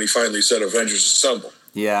was when he finally said "Avengers Assemble."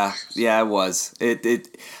 Yeah, it was.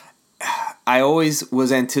 I always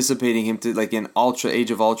was anticipating him to, like in Age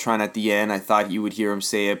of Ultron at the end, I thought you would hear him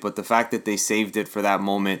say it, but the fact that they saved it for that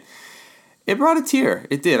moment, it brought a tear.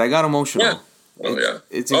 It did. I got emotional. Yeah.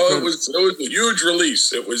 It was a huge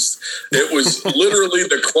release. It was literally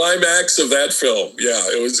the climax of that film. Yeah,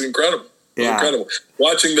 it was incredible. Incredible.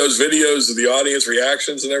 Watching those videos of the audience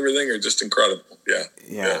reactions and everything are just incredible.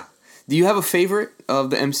 Yeah. Do you have a favorite of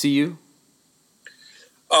the MCU?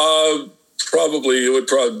 It would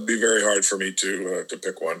probably be very hard for me to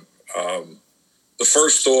pick one. The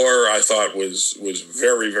first Thor I thought was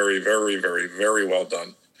very, very, very, very, very well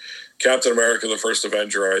done. Captain America: The First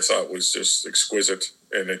Avenger I thought was just exquisite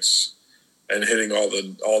and hitting all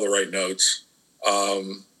the right notes.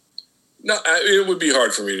 No, it would be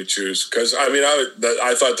hard for me to choose because I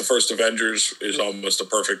thought The First Avengers is almost a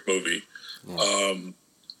perfect movie, and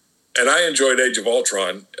I enjoyed Age of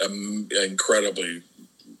Ultron incredibly.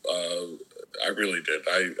 I really did.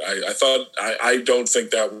 I don't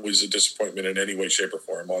think that was a disappointment in any way, shape, or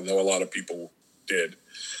form. Although a lot of people did.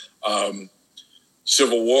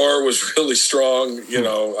 Civil War was really strong.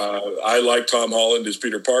 I like Tom Holland as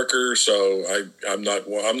Peter Parker, so I'm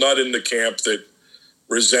not in the camp that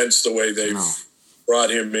resents the way they've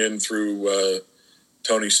brought him in through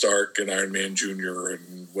Tony Stark and Iron Man Jr.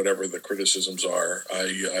 and whatever the criticisms are.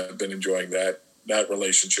 I've been enjoying that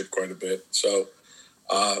relationship quite a bit. So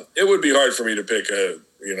it would be hard for me to pick a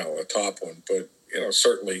top one, but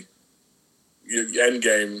certainly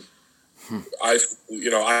Endgame.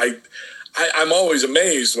 I'm always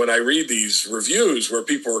amazed when I read these reviews where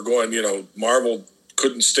people are going, Marvel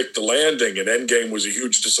couldn't stick the landing and Endgame was a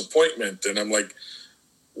huge disappointment, and I'm like,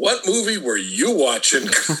 what movie were you watching?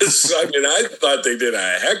 Because I thought they did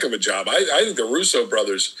a heck of a job. I think the Russo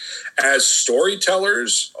brothers, as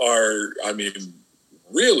storytellers, are,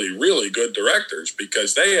 really, really good directors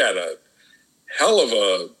because they had a hell of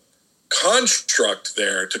a construct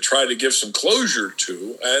there to try to give some closure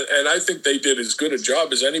to. And I think they did as good a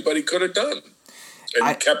job as anybody could have done.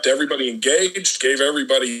 And kept everybody engaged, gave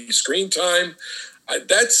everybody screen time.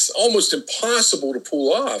 That's almost impossible to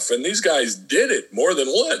pull off, and these guys did it more than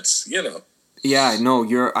once. Yeah,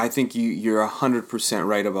 no, I think you're 100%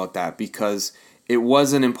 right about that because it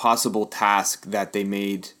was an impossible task that they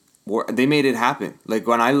made. They made it happen. Like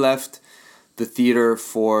when I left the theater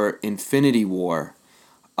for Infinity War,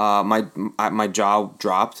 my jaw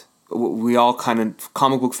dropped. We all kind of,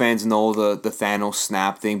 comic book fans know the Thanos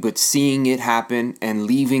snap thing, but seeing it happen and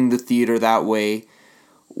leaving the theater that way,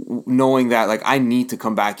 knowing that like I need to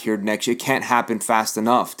come back here next year. It can't happen fast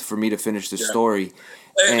enough for me to finish the story.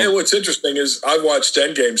 And what's interesting is I've watched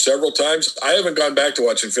Endgame several times. I haven't gone back to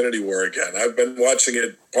watch Infinity War again. I've been watching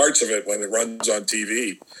parts of it when it runs on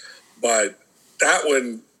TV. But that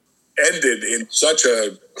one ended in such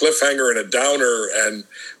a cliffhanger and a downer and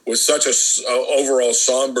with such a overall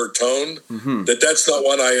somber tone that's not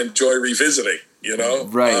one I enjoy revisiting,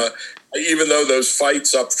 Right. Even though those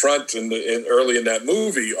fights up front early in that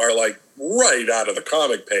movie are like right out of the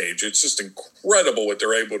comic page. It's just incredible what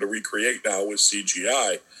they're able to recreate now with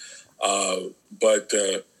CGI. But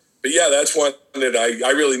But yeah, that's one that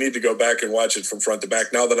I really need to go back and watch it from front to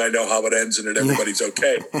back now that I know how it ends and that everybody's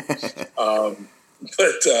okay.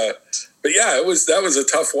 But yeah, that was a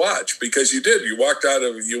tough watch because you walked out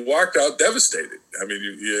devastated. I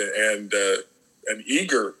mean, and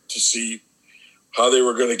eager to see how they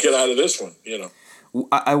were going to get out of this one.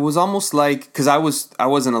 I was almost like, because I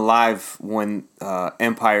wasn't alive when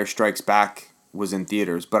Empire Strikes Back was in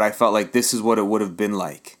theaters, but I felt like this is what it would have been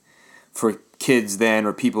like for kids then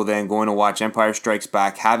or people then going to watch Empire Strikes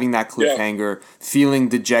Back, having that cliffhanger, feeling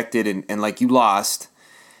dejected and like you lost.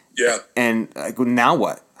 Yeah. And now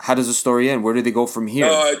what? How does the story end? Where do they go from here?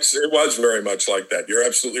 No, it was very much like that. You're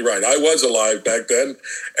absolutely right. I was alive back then,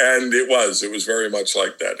 and it was very much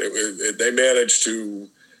like that. They managed to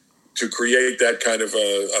create that kind of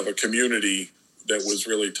a community that was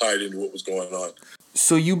really tied into what was going on.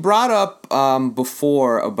 So you brought up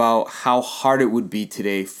before about how hard it would be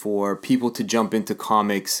today for people to jump into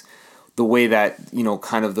comics the way that,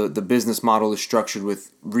 kind of the business model is structured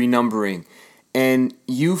with renumbering. And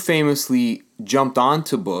you famously jumped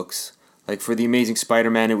onto books, like for The Amazing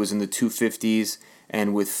Spider-Man, it was in the 250s,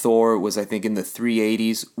 and with Thor, it was, I think, in the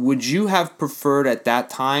 380s. Would you have preferred at that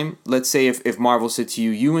time, let's say if Marvel said to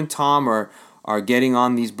you, you and Tom are getting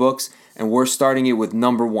on these books, and we're starting it with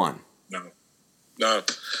number 1? No.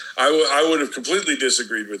 I would have completely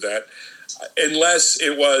disagreed with that, unless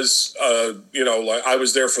it was, like I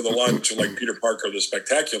was there for the launch of like Peter Parker, the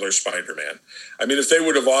Spectacular Spider-Man. I mean, if they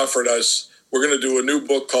would have offered us, we're going to do a new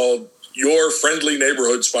book called Your Friendly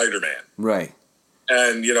Neighborhood Spider-Man. Right.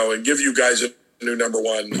 And, and give you guys a new number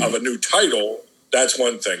 1 of a new title, that's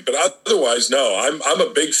one thing. But otherwise, no, I'm a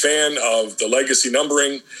big fan of the legacy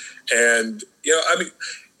numbering. And,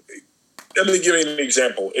 let me give you an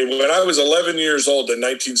example. When I was 11 years old in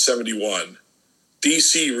 1971,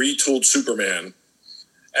 DC retooled Superman.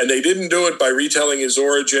 And they didn't do it by retelling his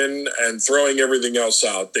origin and throwing everything else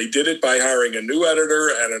out. They did it by hiring a new editor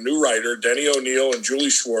and a new writer, Denny O'Neil and Julie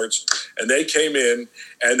Schwartz, and they came in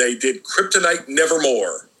and they did Kryptonite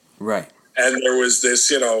Nevermore. Right. And there was this,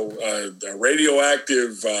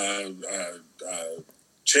 radioactive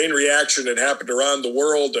chain reaction that happened around the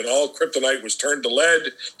world, and all kryptonite was turned to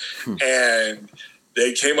lead. And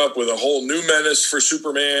they came up with a whole new menace for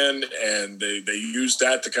Superman, and they used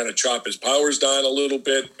that to kind of chop his powers down a little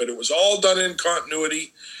bit. But it was all done in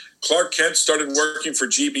continuity. Clark Kent started working for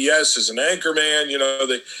GBS as an anchorman.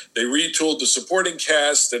 They retooled the supporting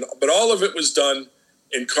cast, but all of it was done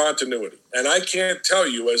in continuity. And I can't tell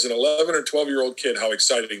you, as an 11 or 12-year-old kid, how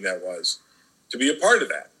exciting that was to be a part of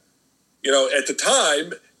that. At the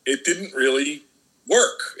time, it didn't really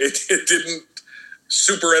work. It didn't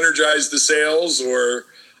super energize the sales or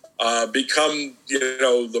become,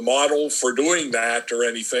 the model for doing that or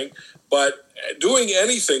anything. But doing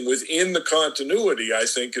anything within the continuity, I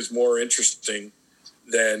think, is more interesting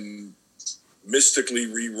than mystically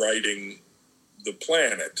rewriting the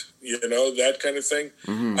planet, that kind of thing.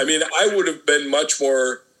 Mm-hmm. I mean, I would have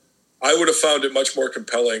found it much more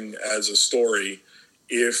compelling as a story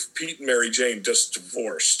if Pete and Mary Jane just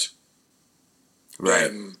divorced.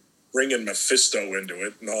 Right. And bringing Mephisto into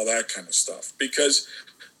it and all that kind of stuff. Because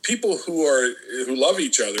people who love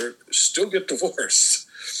each other still get divorced.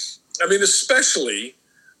 I mean, especially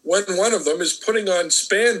when one of them is putting on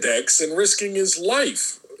spandex and risking his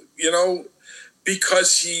life,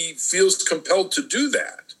 because he feels compelled to do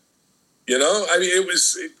that. I mean, it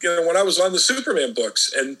was, when I was on the Superman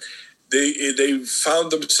books, and they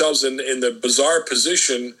found themselves in the bizarre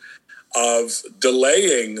position of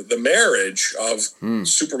delaying the marriage of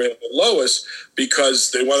Superman and Lois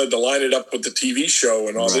because they wanted to line it up with the TV show,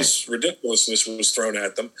 and all this ridiculousness was thrown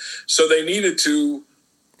at them. So they needed to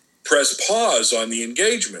press pause on the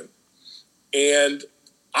engagement. And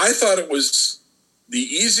I thought it was the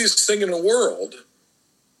easiest thing in the world.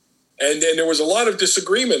 And then there was a lot of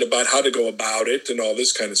disagreement about how to go about it and all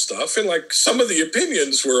this kind of stuff. And like some of the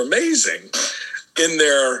opinions were amazing in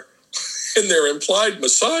their implied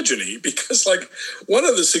misogyny, because like one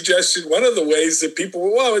of the ways that people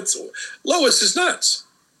were, Lois is nuts.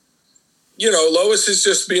 Lois is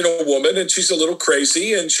just being a woman, and she's a little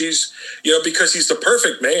crazy, and she's, because he's the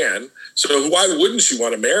perfect man. So why wouldn't she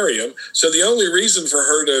want to marry him? So the only reason for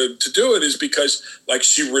her to do it is because like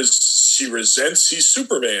she resents he's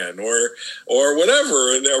Superman or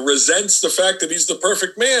whatever, and resents the fact that he's the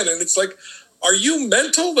perfect man. And it's like, are you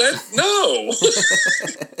mental? No.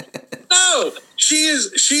 No, she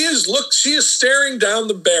is staring down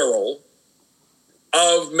the barrel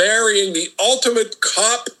of marrying the ultimate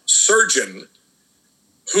cop surgeon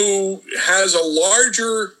who has a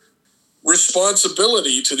larger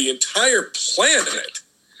responsibility to the entire planet.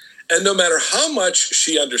 And no matter how much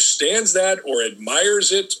she understands that or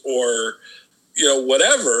admires it or,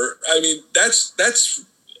 whatever, I mean, that's,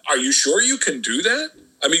 are you sure you can do that?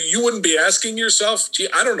 I mean, you wouldn't be asking yourself, gee,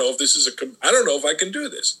 I don't know if this is I don't know if I can do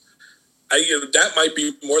this. That might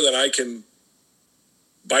be more than I can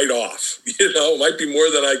bite off, might be more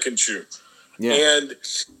than I can chew. Yeah. And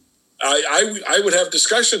I would have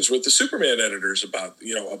discussions with the Superman editors about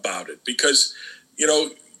it because,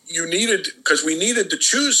 we needed to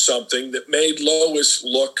choose something that made Lois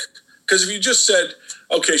look, because if you just said,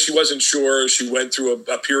 okay, she wasn't sure, she went through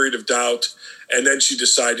a period of doubt, and then she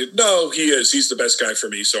decided, no, he's the best guy for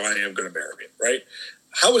me, so I am going to marry him, right?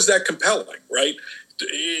 How is that compelling, right?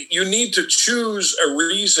 You need to choose a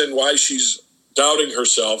reason why she's doubting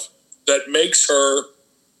herself that makes her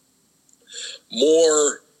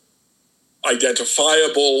more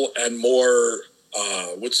identifiable and more,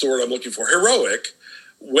 what's the word I'm looking for? Heroic,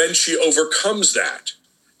 when she overcomes that.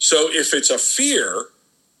 So if it's a fear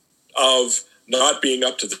of not being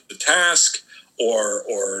up to the task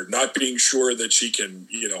or not being sure that she can,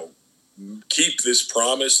 keep this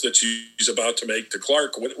promise that she's about to make to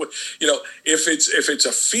Clark, if it's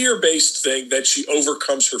a fear-based thing, that she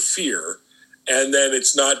overcomes her fear, and then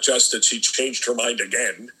it's not just that she changed her mind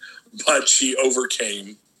again, but she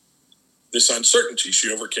overcame this uncertainty.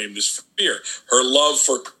 She overcame this fear. Her love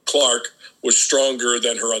for Clark was stronger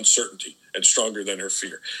than her uncertainty and stronger than her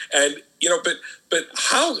fear. And, but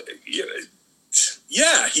how,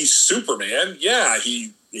 yeah, he's Superman. Yeah,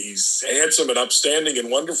 he's handsome and upstanding and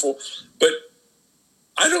wonderful. But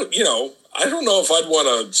I don't know if I'd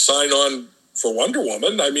want to sign on for Wonder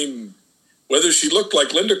Woman. I mean, whether she looked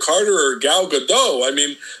like Linda Carter or Gal Gadot, I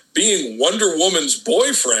mean, being Wonder Woman's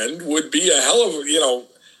boyfriend would be a hell of,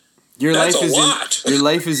 your that's life a is lot. Your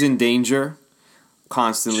life is in danger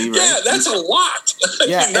constantly, right? Yeah, that's a lot.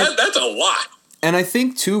 Yeah, that's a lot. And I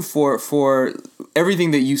think too, for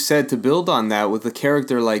everything that you said, to build on that with a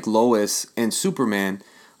character like Lois and Superman,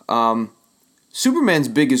 Superman's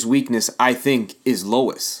biggest weakness, I think, is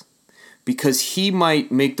Lois, because he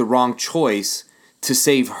might make the wrong choice to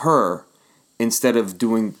save her instead of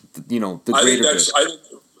doing the greater good.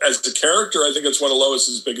 As a character, I think it's one of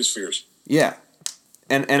Lois's biggest fears. Yeah.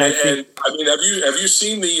 And I think, I mean, have you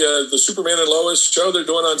seen the Superman and Lois show they're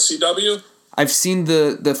doing on CW? I've seen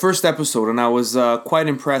the first episode, and I was quite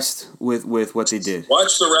impressed with what they did.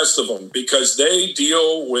 Watch the rest of them, because they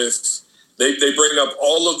deal with they bring up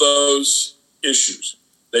all of those issues.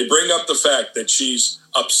 They bring up the fact that she's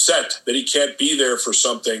upset that he can't be there for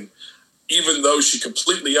something, even though she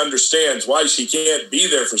completely understands why she can't be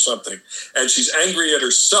there for something. And she's angry at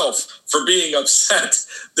herself for being upset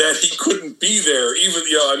that he couldn't be there.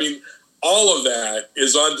 Even, all of that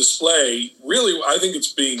is on display. Really, I think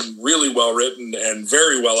it's being really well written and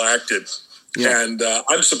very well acted. Yeah. And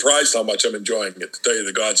I'm surprised how much I'm enjoying it, to tell you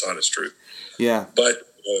the God's honest truth. Yeah. But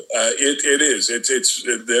it is.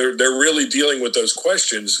 They're really dealing with those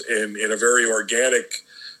questions in a very organic,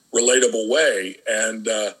 relatable way. And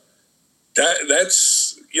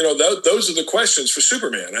that's those are the questions for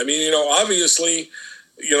Superman. I mean, obviously,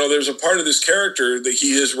 there's a part of this character that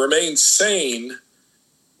he has remained sane.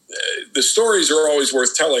 The stories are always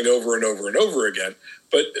worth telling over and over and over again.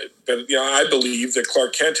 But I believe that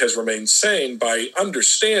Clark Kent has remained sane by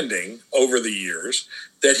understanding over the years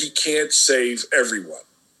that he can't save everyone.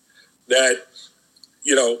 That,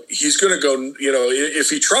 he's going to go, if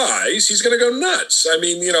he tries, he's going to go nuts. I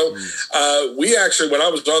mean, we actually, when I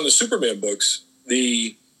was on the Superman books,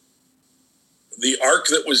 the arc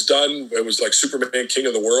that was done, it was like Superman King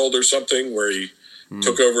of the World or something, where he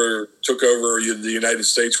took over the United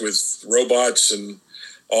States with robots and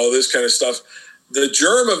all this kind of stuff. The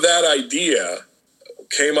germ of that idea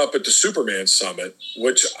came up at the Superman Summit,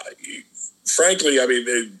 which, frankly, I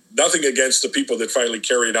mean, nothing against the people that finally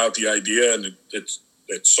carried out the idea, and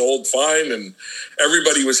it sold fine, and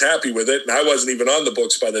everybody was happy with it. And I wasn't even on the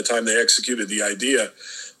books by the time they executed the idea.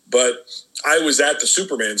 But I was at the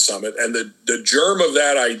Superman Summit, and the germ of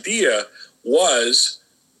that idea was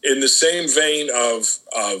in the same vein of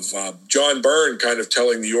John Byrne kind of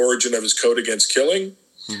telling the origin of his code against killing.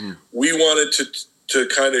 Mm-hmm. We wanted to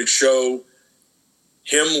kind of show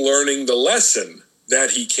him learning the lesson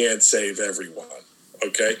that he can't save everyone.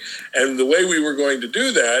 Okay. And the way we were going to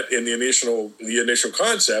do that in the initial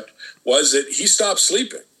concept was that he stopped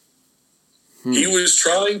sleeping. He was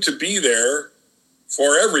trying to be there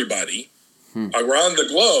for everybody around the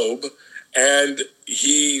globe. And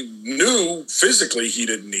he knew physically he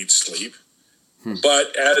didn't need sleep.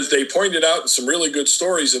 But as they pointed out in some really good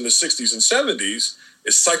stories in the 60s and 70s,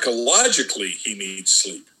 is psychologically he needs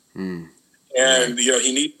sleep. And,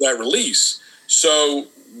 he needs that release. So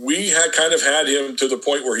we had kind of had him to the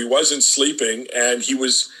point where he wasn't sleeping, and he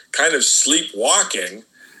was kind of sleepwalking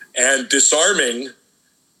and disarming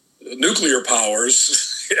nuclear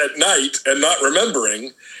powers at night and not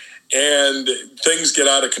remembering, and things get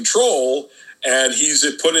out of control, and he's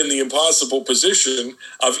put in the impossible position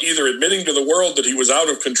of either admitting to the world that he was out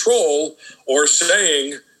of control or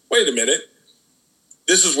saying, wait a minute,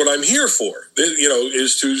 this is what I'm here for,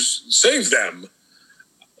 is to save them,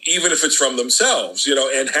 even if it's from themselves,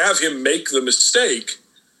 and have him make the mistake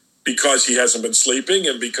because he hasn't been sleeping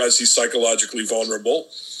and because he's psychologically vulnerable,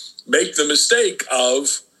 make the mistake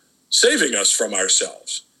of saving us from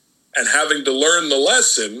ourselves and having to learn the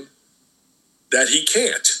lesson that he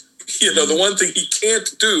can't. The one thing he can't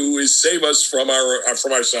do is save us from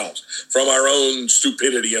ourselves, from our own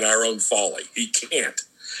stupidity and our own folly. He can't.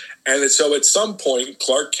 And so at some point,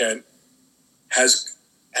 Clark Kent has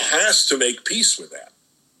to make peace with that.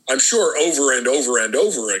 I'm sure over and over and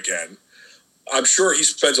over again, I'm sure he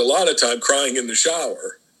spends a lot of time crying in the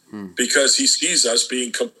shower because he sees us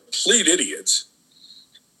being complete idiots.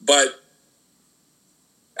 But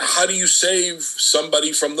how do you save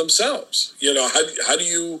somebody from themselves? How do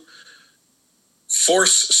you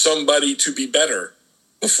force somebody to be better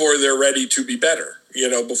before they're ready to be better,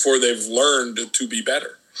 before they've learned to be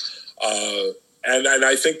better? And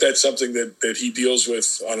I think that's something that he deals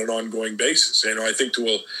with on an ongoing basis. I think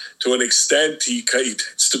to an extent he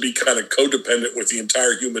tends to be kind of codependent with the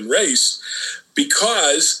entire human race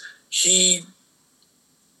because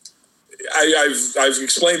I've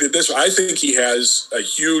explained it this way. I think he has a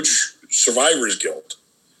huge survivor's guilt.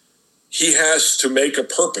 He has to make a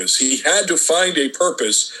purpose. He had to find a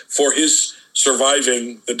purpose for his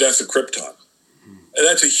surviving the death of Krypton. And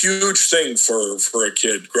that's a huge thing for a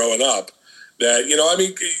kid growing up. That,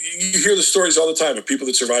 you hear the stories all the time of people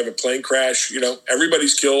that survive a plane crash.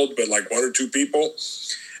 Everybody's killed, but like one or two people.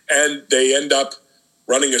 And they end up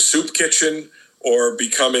running a soup kitchen or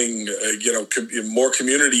becoming, more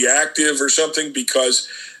community active or something because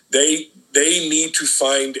they need to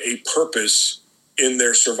find a purpose in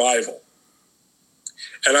their survival.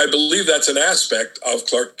 And I believe that's an aspect of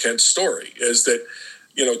Clark Kent's story, is that,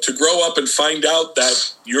 to grow up and find out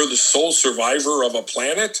that you're the sole survivor of a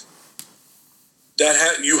planet,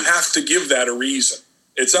 you have to give that a reason.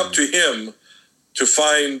 It's up to him to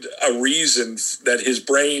find a reason that his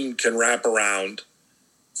brain can wrap around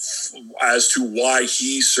as to why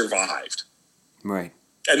he survived. Right.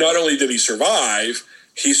 And not only did he survive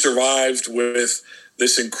with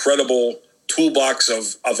this incredible toolbox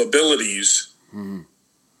of abilities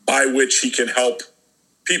by which he can help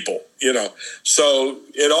people, So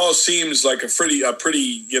it all seems like a pretty,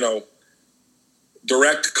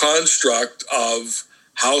 direct construct of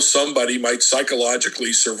how somebody might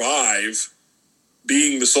psychologically survive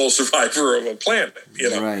being the sole survivor of a planet,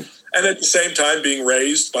 Right. And at the same time being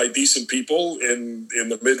raised by decent people in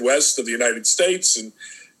the Midwest of the United States. And,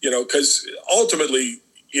 because ultimately,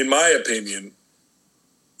 in my opinion,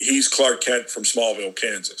 he's Clark Kent from Smallville,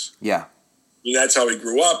 Kansas. Yeah. That's how he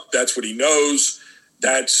grew up. That's what he knows.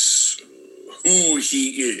 That's who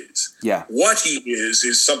he is. Yeah. What he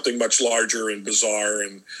is something much larger and bizarre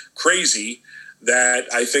and crazy that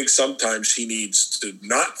I think sometimes he needs to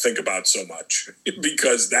not think about so much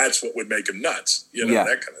because that's what would make him nuts. That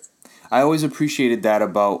kind of thing. I always appreciated that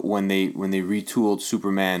about when they retooled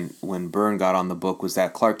Superman when Byrne got on the book, was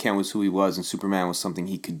that Clark Kent was who he was and Superman was something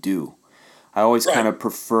he could do. I always kind of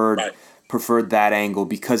preferred that angle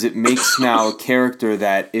because it makes now a character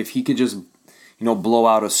that if he could just blow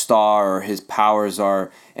out a star or his powers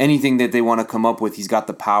are anything that they want to come up with, he's got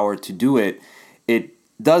the power to do it. It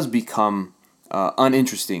does become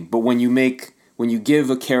uninteresting. But when you give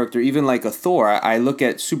a character, even like a Thor, I look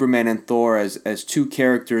at Superman and Thor as two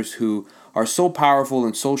characters who are so powerful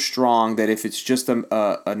and so strong that if it's just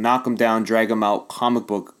a knock 'em down, drag 'em out comic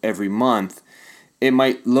book every month, it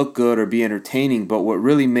might look good or be entertaining. But what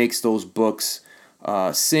really makes those books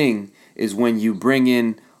sing is when you bring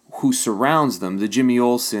in who surrounds them, the Jimmy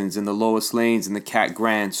Olsens and the Lois Lanes and the Cat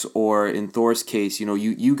Grants, or in Thor's case,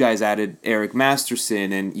 you guys added Eric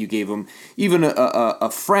Masterson and you gave him even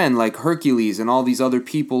a friend like Hercules and all these other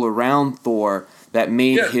people around Thor that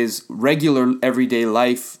made his regular everyday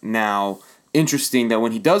life now interesting, that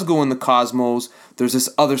when he does go in the cosmos, there's this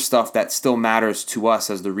other stuff that still matters to us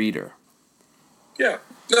as the reader. Yeah.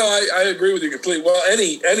 No, I agree with you completely. Well,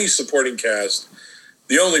 any supporting cast,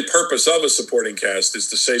 the only purpose of a supporting cast is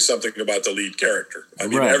to say something about the lead character. I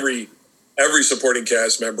mean, every supporting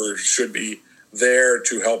cast member should be there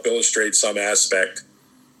to help illustrate some aspect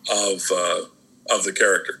of the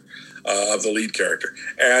character, of the lead character.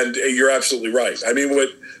 And you're absolutely right. I mean,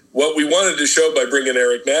 what we wanted to show by bringing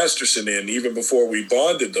Eric Masterson in, even before we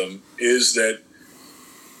bonded them, is that,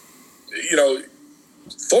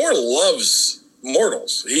 Thor loves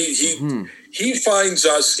mortals. He finds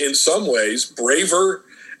us in some ways braver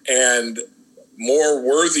and more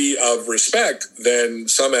worthy of respect than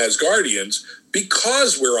some Asgardians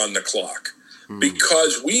because we're on the clock.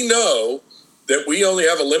 Because we know that we only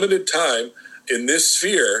have a limited time in this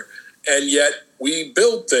sphere, and yet we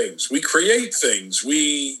build things, we create things,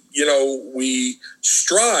 we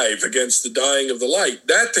strive against the dying of the light.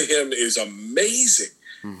 That to him is amazing.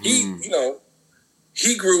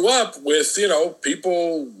 He grew up with,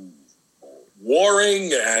 people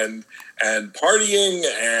warring and partying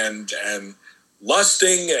and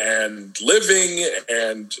lusting and living,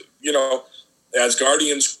 and,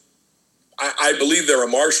 Asgardians, I believe they're a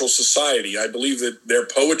martial society. I believe that their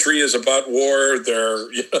poetry is about war.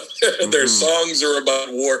 Their songs are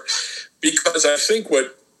about war, because I think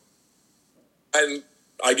and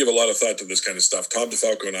I give a lot of thought to this kind of stuff. Tom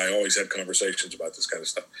DeFalco and I always had conversations about this kind of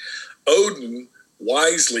stuff. Odin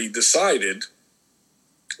wisely decided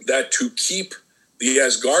that to keep the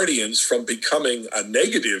Asgardians from becoming a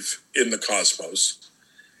negative in the cosmos,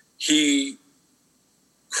 he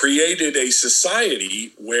created a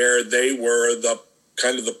society where they were the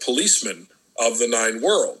kind of the policemen of the 9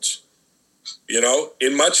 worlds.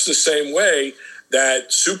 In much the same way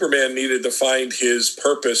that Superman needed to find his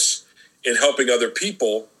purpose in helping other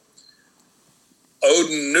people,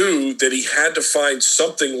 Odin knew that he had to find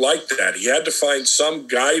something like that. He had to find some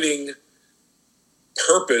guiding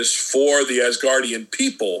purpose for the Asgardian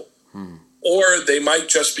people, or they might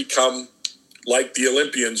just become like the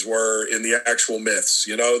Olympians were in the actual myths.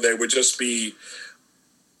 They would just be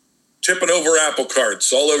tipping over apple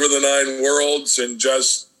carts all over the 9 worlds and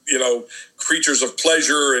just, creatures of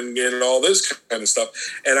pleasure and all this kind of stuff.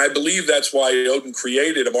 And I believe that's why Odin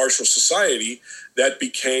created a martial society that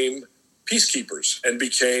became peacekeepers and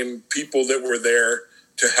became people that were there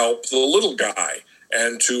to help the little guy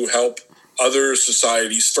and to help other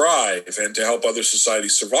societies thrive and to help other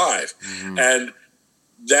societies survive. And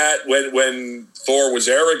that when Thor was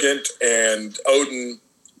arrogant and Odin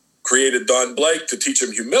created Don Blake to teach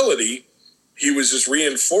him humility, he was just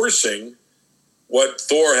reinforcing what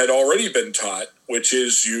Thor had already been taught, which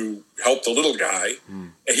is you help the little guy.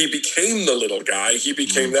 And he became the little guy. He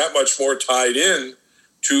became that much more tied in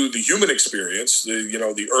to the human experience,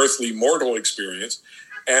 the earthly mortal experience,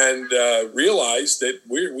 and realized that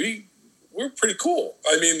we're pretty cool.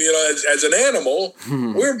 I mean, as an animal,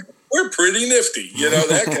 we're pretty nifty,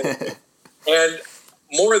 that kind of thing. And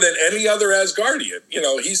more than any other Asgardian,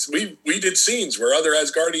 we did scenes where other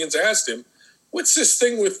Asgardians asked him, "What's this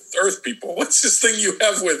thing with Earth people? What's this thing you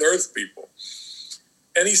have with Earth people?"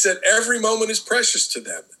 And he said, every moment is precious to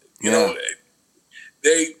them.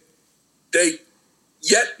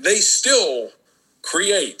 Yet they still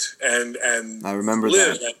create and I remember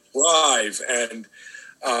live that. and thrive, and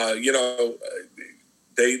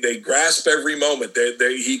they grasp every moment.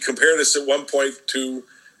 He compared us at one point to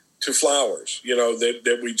flowers.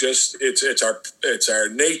 That we just it's our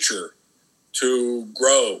nature to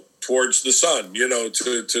grow towards the sun.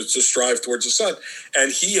 To strive towards the sun,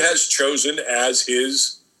 and he has chosen as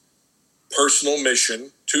his personal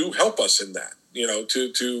mission to help us in that.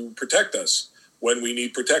 To protect us when we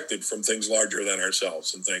need protected from things larger than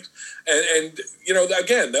ourselves and things. And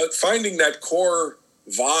again, finding that core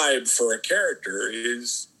vibe for a character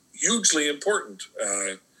is hugely important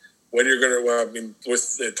when you're going to,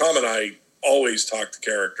 with Tom and I always talk to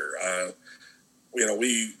character.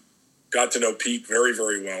 We got to know Pete very,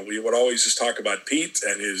 very well. We would always just talk about Pete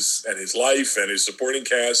and his life and his supporting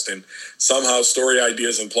cast, and somehow story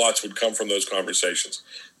ideas and plots would come from those conversations.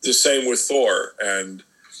 The same with Thor. And,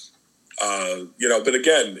 but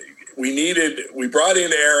again, we brought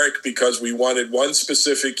in Eric because we wanted one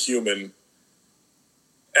specific human,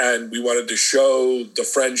 and we wanted to show the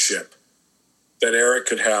friendship that Eric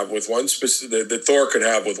could have with that Thor could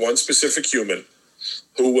have with one specific human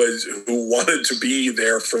who wanted to be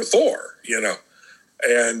there for Thor,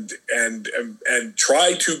 and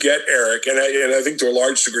try to get Eric, and I think to a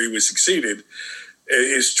large degree we succeeded,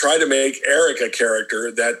 is try to make Eric a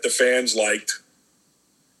character that the fans liked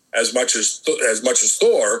as much as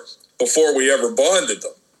Thor before we ever bonded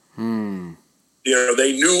them.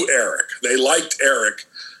 They knew Eric, they liked Eric,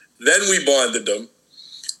 then we bonded them,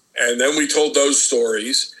 and then we told those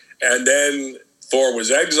stories, and then Thor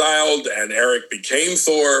was exiled, and Eric became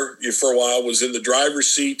Thor for a while, was in the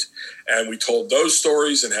driver's seat, and we told those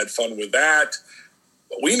stories and had fun with that.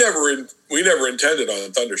 But we never intended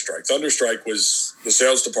on Thunderstrike. Thunderstrike was, the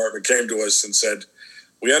sales department came to us and said,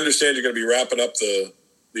 "We understand you're going to be wrapping up the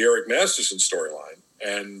the Eric Masterson storyline?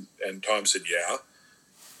 And Tom said, yeah.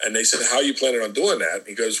 And they said, how are you planning on doing that? And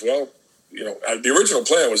he goes, well, the original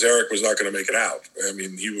plan was Eric was not going to make it out. I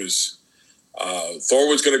mean, he was, Thor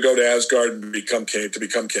was going to go to Asgard and become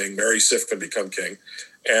king, marry Sif and become king.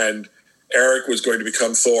 And Eric was going to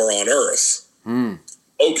become Thor on Earth.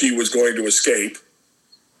 Loki was going to escape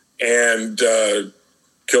and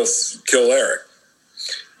kill Eric.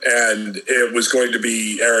 And it was going to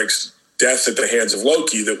be Eric's death at the hands of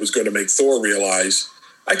Loki that was going to make Thor realize,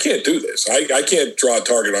 I can't do this. I can't draw a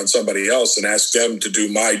target on somebody else and ask them to do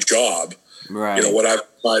my job. Right. What I've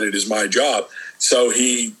decided is my job. So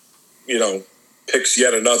he, picks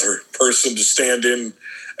yet another person to stand in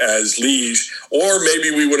as liege. Or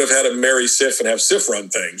maybe we would have had a marry Sif and have Sif run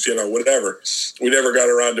things, whatever. We never got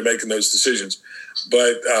around to making those decisions.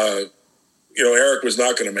 But, Eric was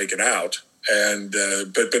not going to make it out. And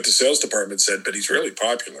but the sales department said, but he's really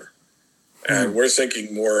popular. And we're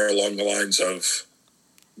thinking more along the lines of,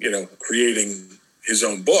 creating his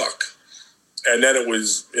own book. And then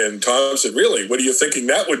and Tom said, really, what are you thinking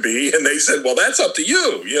that would be? And they said, well, that's up to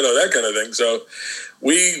you, that kind of thing. So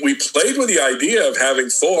we played with the idea of having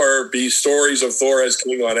Thor be stories of Thor as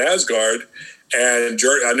king on Asgard and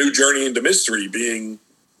a new journey into mystery being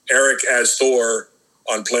Eric as Thor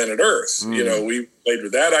on planet Earth. We played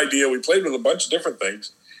with that idea. We played with a bunch of different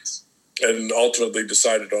things and ultimately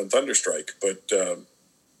decided on Thunderstrike. But,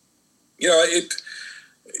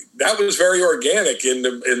 that was very organic in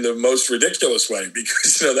the most ridiculous way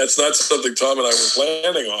because, that's not something Tom and I were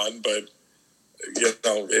planning on. But,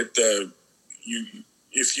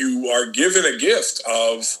 if you are given a gift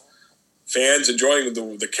of fans enjoying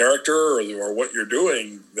the character or what you're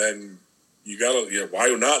doing, then you got to, why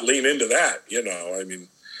not lean into that? I mean,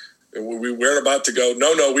 we weren't about to go,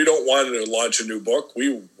 no, we don't want to launch a new book.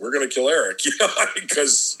 We're going to kill Eric,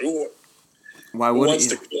 because who wants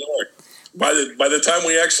to kill Eric? By the time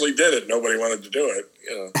we actually did it, nobody wanted to do it.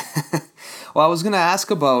 Well, I was going to ask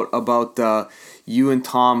about you and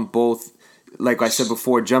Tom both, like I said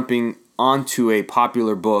before, jumping onto a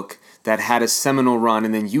popular book that had a seminal run,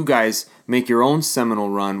 and then you guys make your own seminal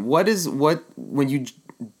run. What when you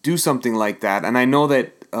do something like that? And I know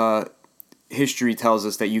that history tells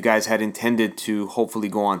us that you guys had intended to hopefully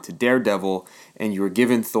go on to Daredevil, and you were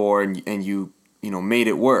given Thor, and you made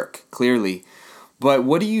it work clearly. But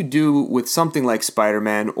what do you do with something like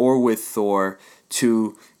Spider-Man or with Thor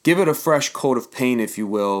to give it a fresh coat of paint, if you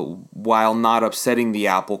will, while not upsetting the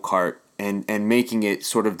apple cart and making it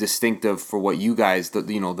sort of distinctive for what you guys,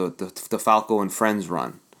 the Falco and Friends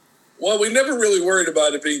run? Well, we never really worried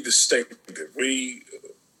about it being distinctive. We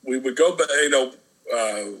would go back,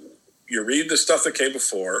 you read the stuff that came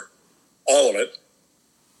before, all of it,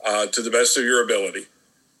 to the best of your ability,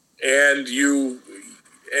 and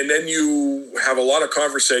then you have a lot of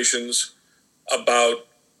conversations about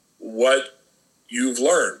what you've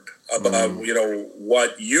learned, about,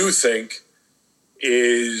 what you think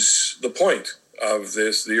is the point of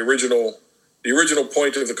this, the original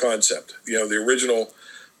point of the concept, the original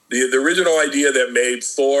idea that made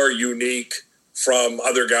Thor unique from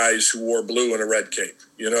other guys who wore blue and a red cape,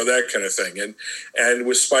 that kind of thing. And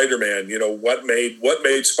with Spider-Man, what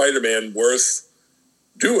made Spider-Man worth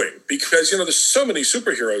doing, because there's so many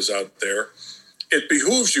superheroes out there. It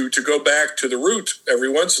behooves you to go back to the root every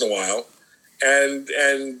once in a while and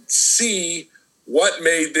see what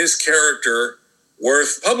made this character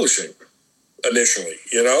worth publishing initially,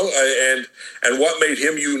 and what made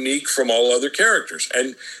him unique from all other characters.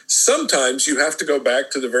 And sometimes you have to go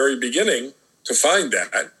back to the very beginning to find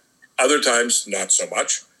that. Other times not so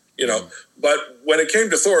much, but when it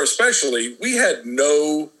came to Thor especially, we had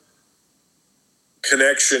no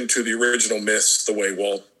connection to the original myths the way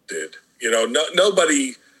Walt did.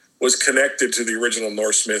 Nobody was connected to the original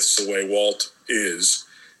Norse myths the way Walt is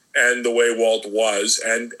and the way Walt was.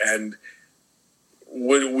 And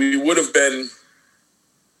we would have been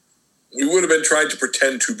trying to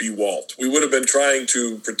pretend to be Walt. We would have been trying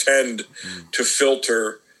to pretend to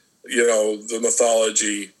filter, the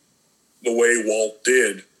mythology the way Walt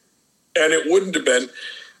did. And it wouldn't have been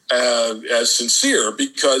as sincere,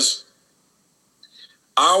 because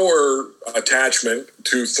our attachment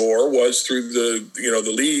to Thor was through the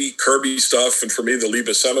Lee Kirby stuff, and for me, the Lee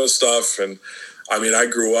Buscema stuff. And I mean, I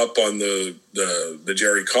grew up on the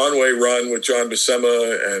Jerry Conway run with John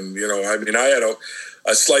Buscema, and I had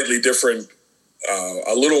a slightly different,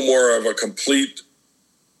 a little more of a complete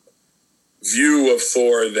view of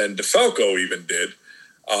Thor than DeFalco even did.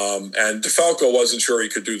 And DeFalco wasn't sure he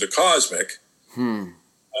could do the cosmic.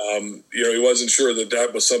 He wasn't sure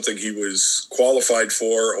that was something he was qualified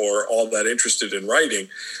for or all that interested in writing.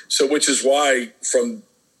 So, which is why from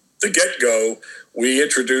the get-go, we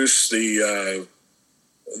introduced the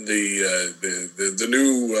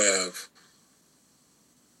new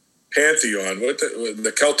pantheon,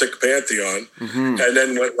 the Celtic pantheon, and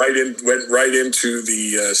then went right into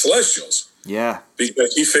the Celestials. Yeah,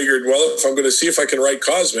 because he figured, well, if I'm going to see if I can write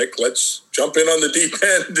cosmic, let's jump in on the deep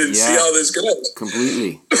end and see how this goes.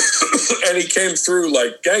 Completely. And he came through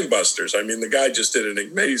like gangbusters. I mean, the guy just did an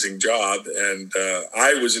amazing job, and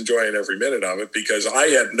I was enjoying every minute of it because I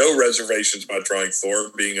had no reservations about drawing Thor.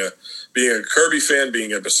 Being a Kirby fan,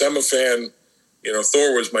 being a Buscema fan,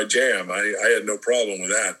 Thor was my jam. I had no problem with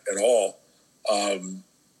that at all.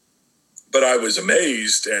 But I was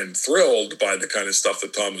amazed and thrilled by the kind of stuff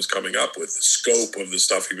that Tom was coming up with, the scope of the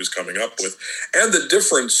stuff he was coming up with, and the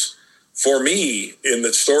difference for me in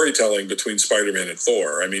the storytelling between Spider-Man and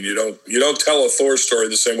Thor. I mean, you don't tell a Thor story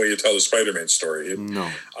the same way you tell a Spider-Man story. No.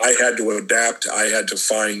 I had to adapt. I had to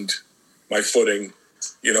find my footing,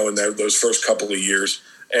 in those first couple of years.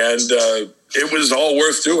 And it was all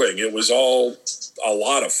worth doing. It was all a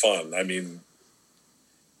lot of fun. I mean,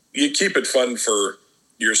 you keep it fun for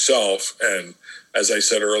yourself, and as I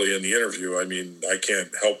said earlier in the interview, I mean, I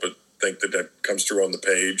can't help but think that comes through on the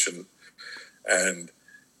page, and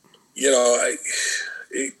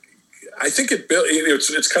I think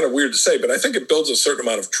it's kind of weird to say, but I think it builds a certain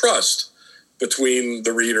amount of trust between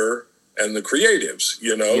the reader and the creatives.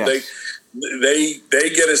 Yes. They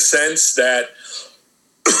get a sense that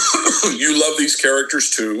you love these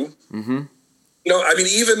characters too. Mm-hmm. I mean,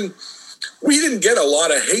 even we didn't get a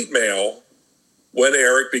lot of hate mail when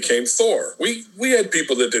Eric became Thor. We had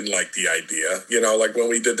people that didn't like the idea, like when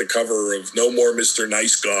we did the cover of No More Mr.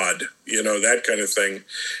 Nice God, that kind of thing.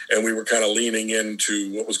 And we were kind of leaning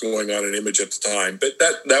into what was going on in Image at the time. But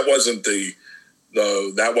that wasn't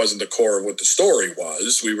that wasn't the core of what the story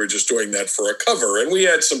was. We were just doing that for a cover. And we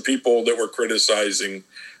had some people that were criticizing,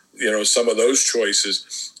 some of those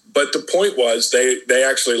choices. But the point was they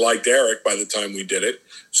actually liked Eric by the time we did it.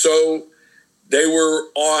 So they were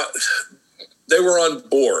on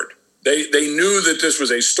board. They knew that this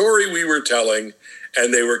was a story we were telling,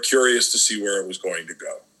 and they were curious to see where it was going to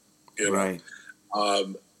go. Right.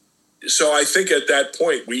 So I think at that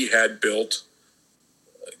point we had built,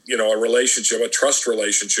 a relationship, a trust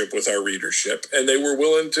relationship with our readership, and they were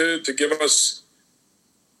willing to give us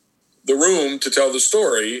the room to tell the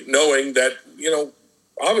story, knowing that,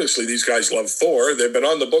 obviously these guys love Thor. They've been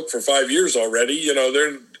on the book for 5 years already.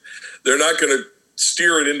 They're not going to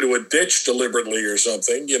steer it into a ditch deliberately or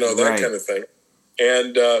something, that right. kind of thing.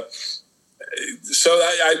 And so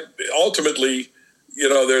I ultimately,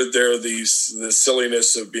 there are the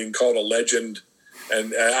silliness of being called a legend.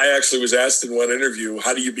 And I actually was asked in one interview,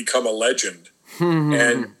 how do you become a legend?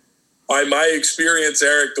 And by my experience,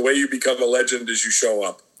 Eric, the way you become a legend is you show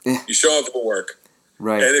up. You show up for work.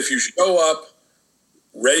 Right. And if you show up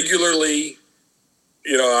regularly,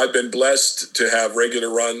 I've been blessed to have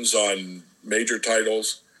regular runs on major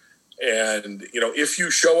titles. And, if you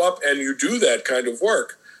show up and you do that kind of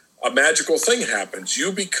work, a magical thing happens.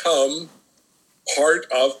 You become part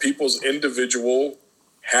of people's individual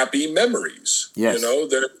happy memories. Yes.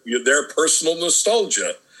 Their personal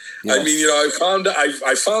nostalgia. Yes. I mean, I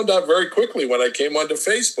found out very quickly when I came onto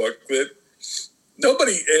Facebook that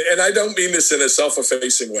nobody, and I don't mean this in a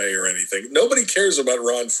self-effacing way or anything, nobody cares about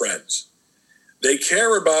Ron Frenz. They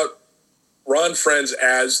care about Ron Frenz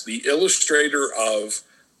as the illustrator of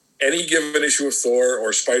any given issue of Thor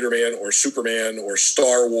or Spider-Man or Superman or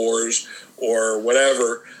Star Wars or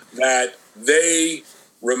whatever, that they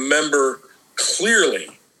remember clearly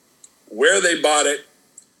where they bought it,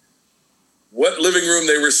 what living room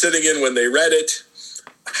they were sitting in when they read it,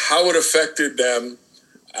 how it affected them,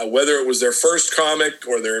 whether it was their first comic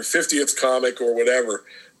or their 50th comic or whatever.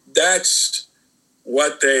 That's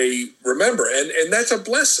what they remember. And that's a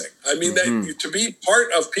blessing. I mean, that, to be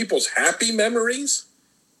part of people's happy memories,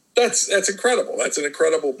 that's incredible. That's an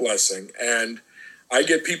incredible blessing. And I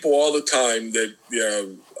get people all the time that,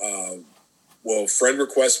 friend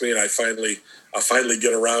request me, and I finally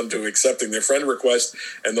get around to accepting their friend request,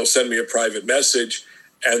 and they'll send me a private message,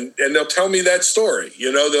 and they'll tell me that story.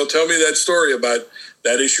 They'll tell me that story about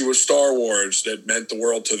that issue of Star Wars that meant the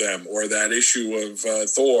world to them, or that issue of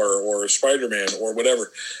Thor or Spider-Man or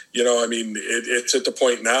whatever. I mean, it's at the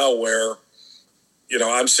point now where,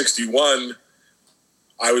 I'm 61.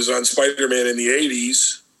 I was on Spider-Man in the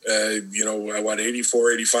 80s,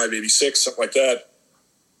 84, 85, 86, something like that.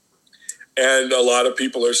 And a lot of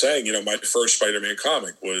people are saying, my first Spider-Man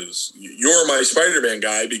comic was, you're my Spider-Man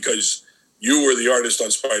guy because you were the artist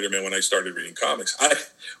on Spider-Man when I started reading comics.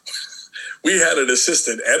 We had an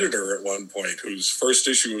assistant editor at one point whose first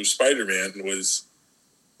issue of Spider-Man was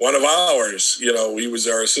one of ours. He was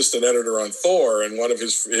our assistant editor on Thor, and one of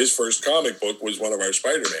his first comic book was one of our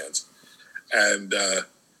Spider-Mans. And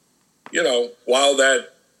while that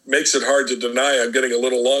makes it hard to deny, I'm getting a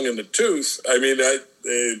little long in the tooth. I mean,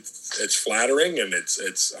 it's flattering, and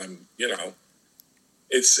it's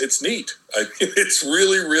neat. It's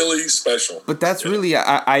really, really special. But that's really,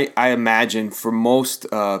 I imagine, for most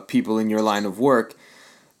people in your line of work,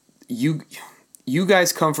 you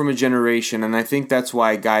guys come from a generation, and I think that's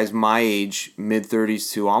why guys my age,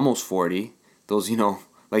 mid-30s to almost 40, those,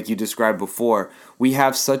 like you described before, we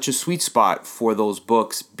have such a sweet spot for those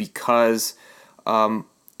books because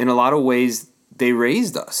in a lot of ways they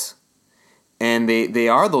raised us. And they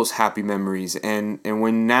are those happy memories. And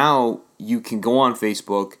when now you can go on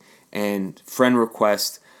Facebook and friend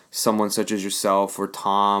request someone such as yourself or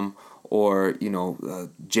Tom or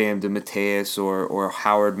J.M. DeMatteis or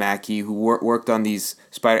Howard Mackey who worked on these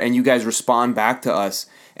and you guys respond back to us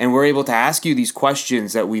and we're able to ask you these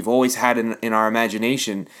questions that we've always had in our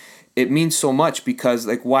imagination. It means so much because,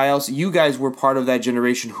 like, why else? You guys were part of that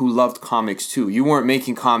generation who loved comics too. You weren't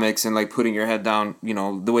making comics and, like, putting your head down,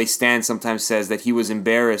 the way Stan sometimes says that he was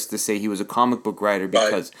embarrassed to say he was a comic book writer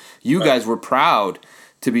because you guys were proud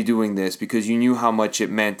to be doing this because you knew how much it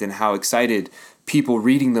meant and how excited people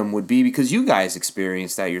reading them would be because you guys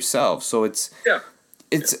experienced that yourselves. So it's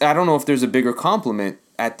I don't know if there's a bigger compliment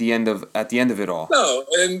at the end of it all. No,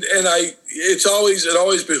 and it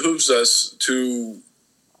always behooves us to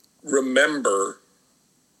remember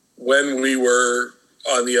when we were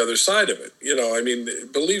on the other side of it.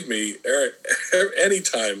 Believe me, Eric,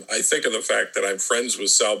 anytime I think of the fact that I'm friends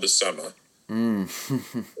with Sal Buscema,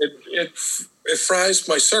 it fries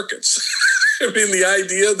my circuits. The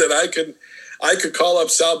idea that I could call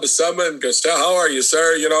up Sal Buscema and go, Sal, how are you,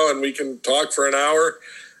 sir? And we can talk for an hour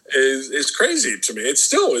is crazy to me. It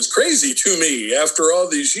still is crazy to me after all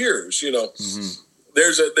these years, Mm-hmm.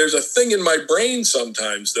 There's a thing in my brain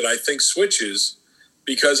sometimes that I think switches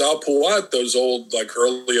because I'll pull out those old, like,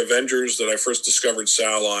 early Avengers that I first discovered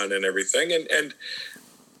Sal on and everything. And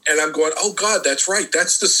I'm going, oh God, that's right.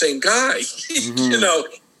 That's the same guy, mm-hmm.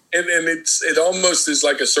 And it almost is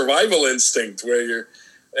like a survival instinct where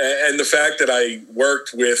and the fact that I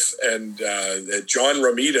worked with and that John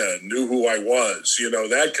Romita knew who I was,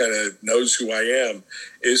 that kind of knows who I am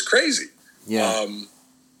is crazy. Yeah.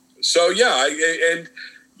 So yeah, and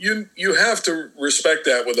you have to respect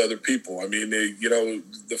that with other people.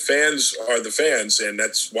 The fans are the fans, and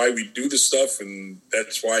that's why we do this stuff, and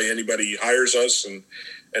that's why anybody hires us and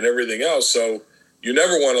everything else. So you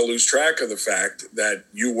never want to lose track of the fact that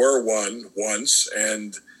you were one once,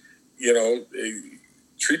 and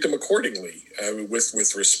treat them accordingly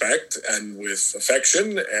with respect and with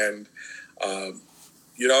affection, and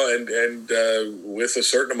with a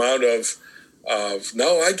certain amount of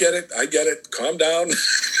no, I get it. Calm down.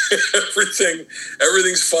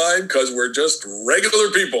 Everything's fine because we're just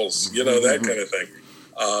regular peoples, that kind of thing.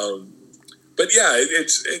 But yeah,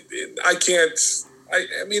 I can't.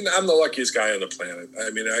 I'm the luckiest guy on the planet.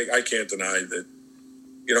 I can't deny that.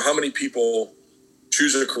 How many people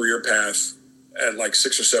choose a career path at like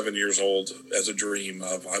 6 or 7 years old as a dream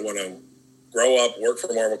of I want to grow up, work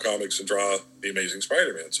for Marvel Comics, and draw the Amazing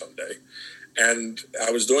Spider-Man someday. And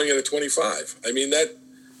I was doing it at 25.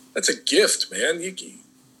 That's a gift, man. It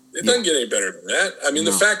doesn't get any better than that. No.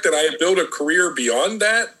 The fact that I built a career beyond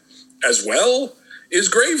that as well is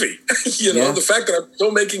gravy. The fact that I'm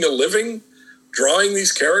still making a living drawing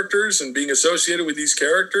these characters and being associated with these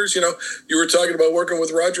characters. You were talking about working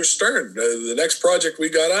with Roger Stern. The next project we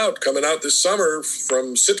got coming out this summer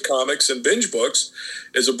from Sit Comics and Binge Books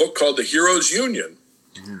is a book called The Heroes Union.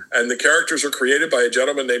 Mm-hmm. And the characters are created by a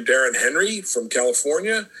gentleman named Darren Henry from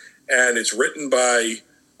California, and it's written by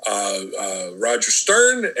Roger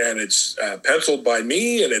Stern, and it's penciled by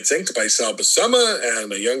me, and it's inked by Sal Buscema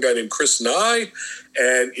and a young guy named Chris Nye,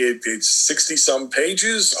 and it's 60-some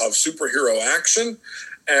pages of superhero action,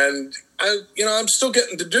 and I'm still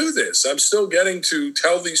getting to do this. I'm still getting to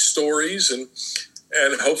tell these stories and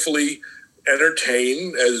hopefully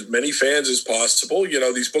entertain as many fans as possible.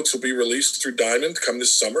 These books will be released through Diamond come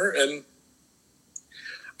this summer, and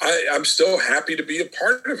I'm still happy to be a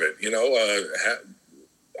part of it.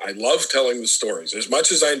 I love telling the stories as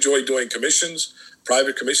much as I enjoy doing commissions,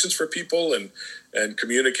 private commissions for people, and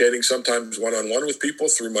communicating sometimes one-on-one with people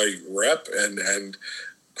through my rep and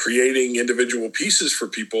creating individual pieces for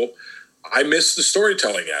people. I miss the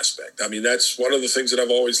storytelling aspect. That's one of the things that I've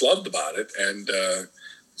always loved about it. And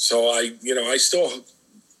so I still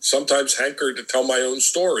sometimes hanker to tell my own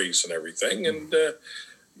stories and everything. And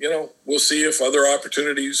we'll see if other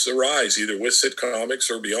opportunities arise, either with Sitcomics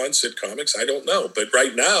or beyond Sitcomics. I don't know. But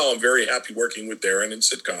right now, I'm very happy working with Darren in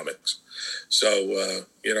Sitcomics. So,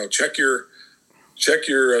 check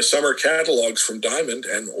your summer catalogs from Diamond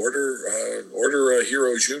and order a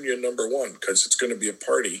Heroes Union #1, because it's going to be a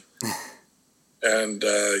party. And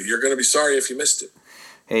you're going to be sorry if you missed it.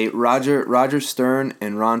 Hey, Roger Stern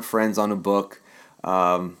and Ron Friends on a book.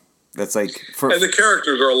 That's like and the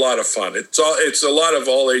characters are a lot of fun. It's a lot of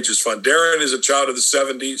all ages fun. Darren is a child of the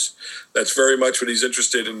 70s. That's very much what he's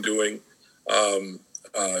interested in doing.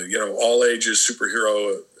 All ages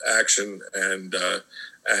superhero action and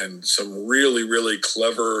some really, really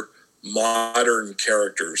clever modern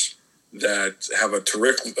characters that have a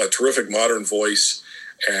terrific modern voice.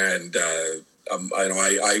 And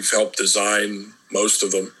I've helped design most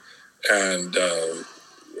of them. And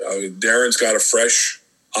Darren's got a fresh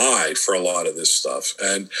eye for a lot of this stuff.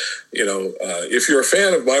 And, if you're a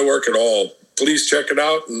fan of my work at all, please check it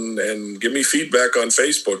out and give me feedback on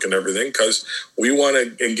Facebook and everything, because we want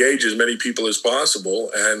to engage as many people as possible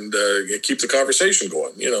and keep the conversation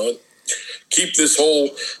going, keep this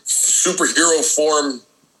whole superhero form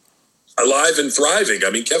alive and thriving.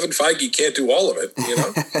 I mean, Kevin Feige can't do all of it,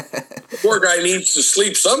 The poor guy needs to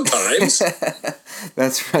sleep sometimes.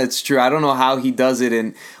 That's true. I don't know how he does it.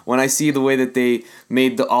 And when I see the way that they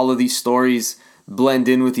made all of these stories blend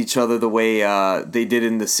in with each other the way they did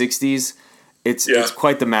in the 60s, it's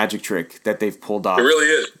quite the magic trick that they've pulled off. It really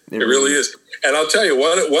is. It really is. And I'll tell you,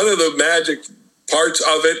 one of the magic parts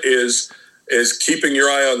of it is keeping your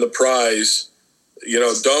eye on the prize.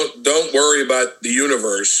 Don't worry about the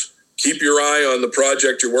universe. Keep your eye on the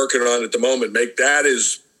project you're working on at the moment. Make that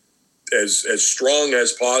as strong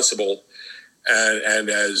as possible and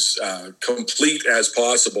as complete as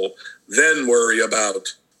possible. Then worry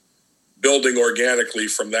about building organically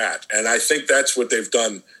from that. And I think that's what they've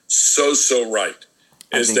done so right.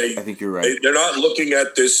 I think you're right. They're not looking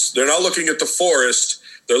at this. They're not looking at the forest.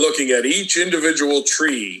 They're looking at each individual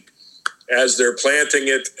tree as they're planting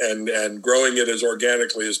it and growing it as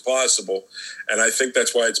organically as possible. And I think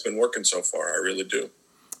that's why it's been working so far. I really do.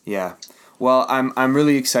 Yeah. Well, I'm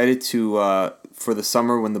really excited for the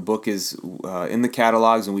summer when the book is in the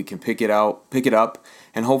catalogs and we can pick it up,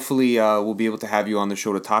 and hopefully we'll be able to have you on the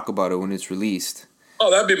show to talk about it when it's released. Oh,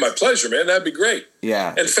 that'd be my pleasure, man. That'd be great.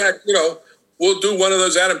 Yeah. In fact, we'll do one of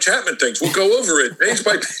those Adam Chapman things. We'll go over it page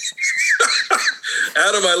by page.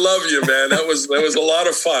 Adam, I love you, man. That was a lot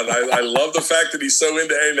of fun. I love the fact that he's so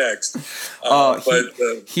into A-Next.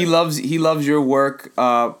 He loves your work.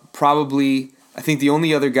 Probably, I think the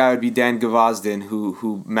only other guy would be Dan Gvozden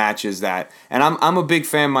who matches that. And I'm a big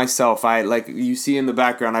fan myself. I like you see in the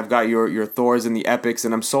background. I've got your Thors and the Epics,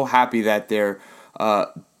 and I'm so happy that they're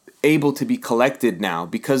able to be collected now,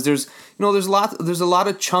 because there's a lot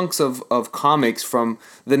of chunks of comics from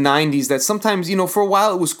the 90s that sometimes, for a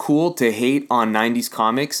while it was cool to hate on 90s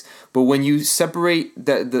comics, but when you separate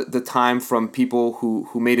the time from people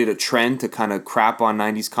who made it a trend to kind of crap on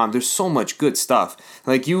 90s comics, there's so much good stuff.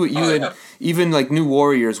 Like you had even like New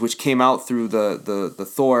Warriors, which came out through the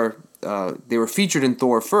Thor, they were featured in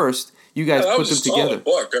Thor first. You guys put them together. That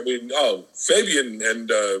was a solid book. I mean, Fabian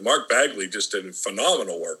and Mark Bagley just did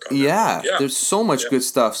phenomenal work on that. Yeah, there's so much good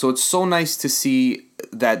stuff. So it's so nice to see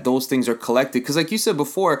that those things are collected. Because like you said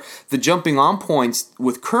before, the jumping on points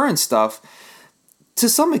with current stuff, to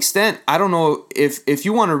some extent, I don't know if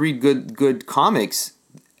you want to read good comics,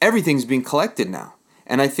 everything's being collected now.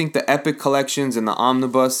 And I think the Epic collections and the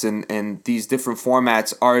Omnibus and these different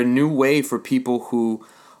formats are a new way for people who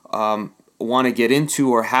want to get into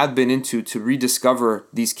or have been into to rediscover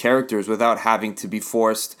these characters without having to be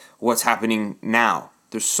forced what's happening now.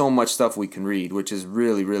 There's so much stuff we can read, which is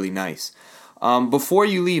really, really nice. Before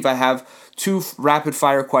you leave, I have 2 rapid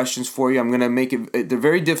fire questions for you. I'm going to make it, they're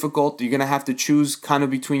very difficult. You're going to have to choose kind of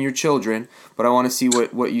between your children, but I want to see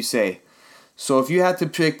what you say. So if you had to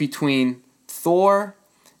pick between Thor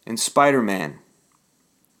and Spider-Man,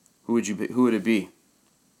 who would it be?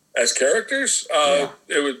 As characters?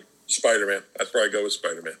 It would Spider-Man. I'd probably go with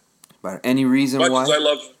Spider-Man. But any reason why? As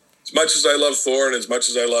much as I love Thor and as much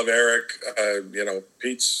as I love Eric,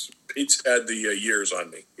 Pete's had the years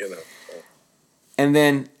on me, So. And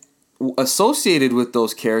then associated with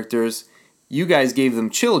those characters, you guys gave them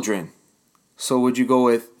children. So would you go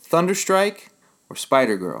with Thunderstrike or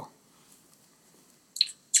Spider-Girl?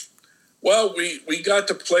 Well, we got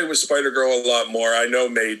to play with Spider-Girl a lot more. I know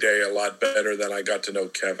Mayday a lot better than I got to know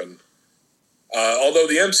Kevin. Although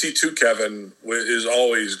the MC2 Kevin is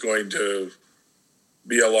always going to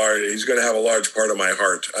be he's going to have a large part of my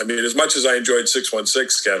heart. I mean, as much as I enjoyed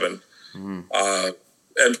 616 Kevin,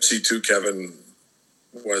 MC2 Kevin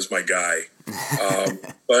was my guy.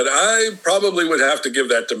 But I probably would have to give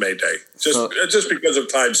that to Mayday, just because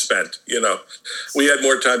of time spent. We had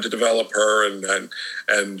more time to develop her,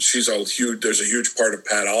 and she's there's a huge part of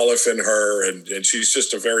Pat Olive in her, and she's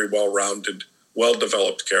just a very well-rounded,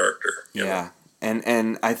 well-developed character. You know?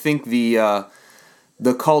 And I think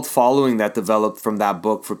the cult following that developed from that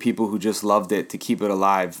book for people who just loved it to keep it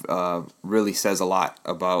alive really says a lot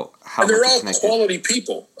about how they're all quality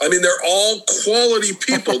people. I mean, they're all quality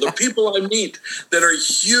people. The people I meet that are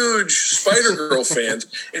huge Spider-Girl fans,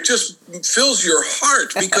 it just fills your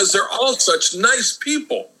heart because they're all such nice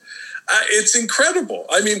people. It's incredible.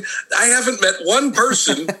 I mean, I haven't met one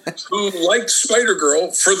person who liked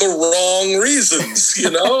Spider-Girl for the wrong reasons,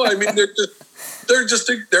 I mean,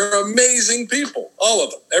 they're amazing people, all of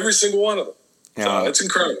them, every single one of them. Yeah, so it's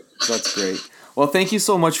incredible. That's great. Well, thank you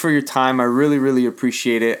so much for your time. I really, really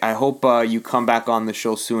appreciate it. I hope you come back on the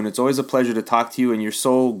show soon. It's always a pleasure to talk to you, and you're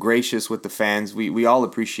so gracious with the fans. We all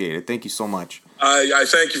appreciate it. Thank you so much. I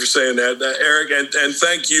thank you for saying that, Eric, and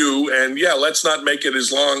thank you. And yeah, let's not make it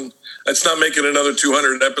as long. Let's not make it another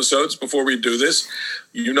 200 episodes before we do this.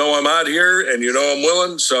 I'm out here, and I'm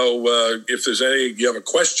willing. So if you have a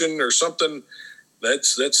question or something,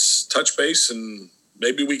 let's touch base, and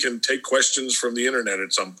maybe we can take questions from the internet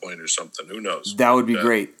at some point or something. Who knows? That would be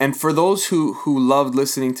great. And for those who loved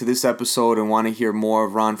listening to this episode and want to hear more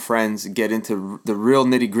of Ron Frenz get into the real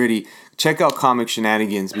nitty gritty, check out Comic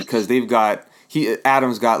Shenanigans, because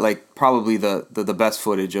Adam's got like probably the best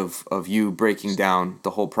footage of you breaking down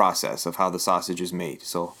the whole process of how the sausage is made.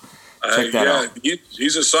 So check that out.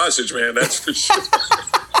 He's a sausage man, that's for sure.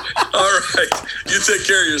 All right. You take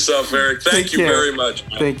care of yourself, Eric. Thank you very much.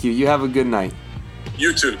 Thank you. You have a good night.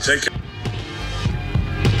 You too. Take care.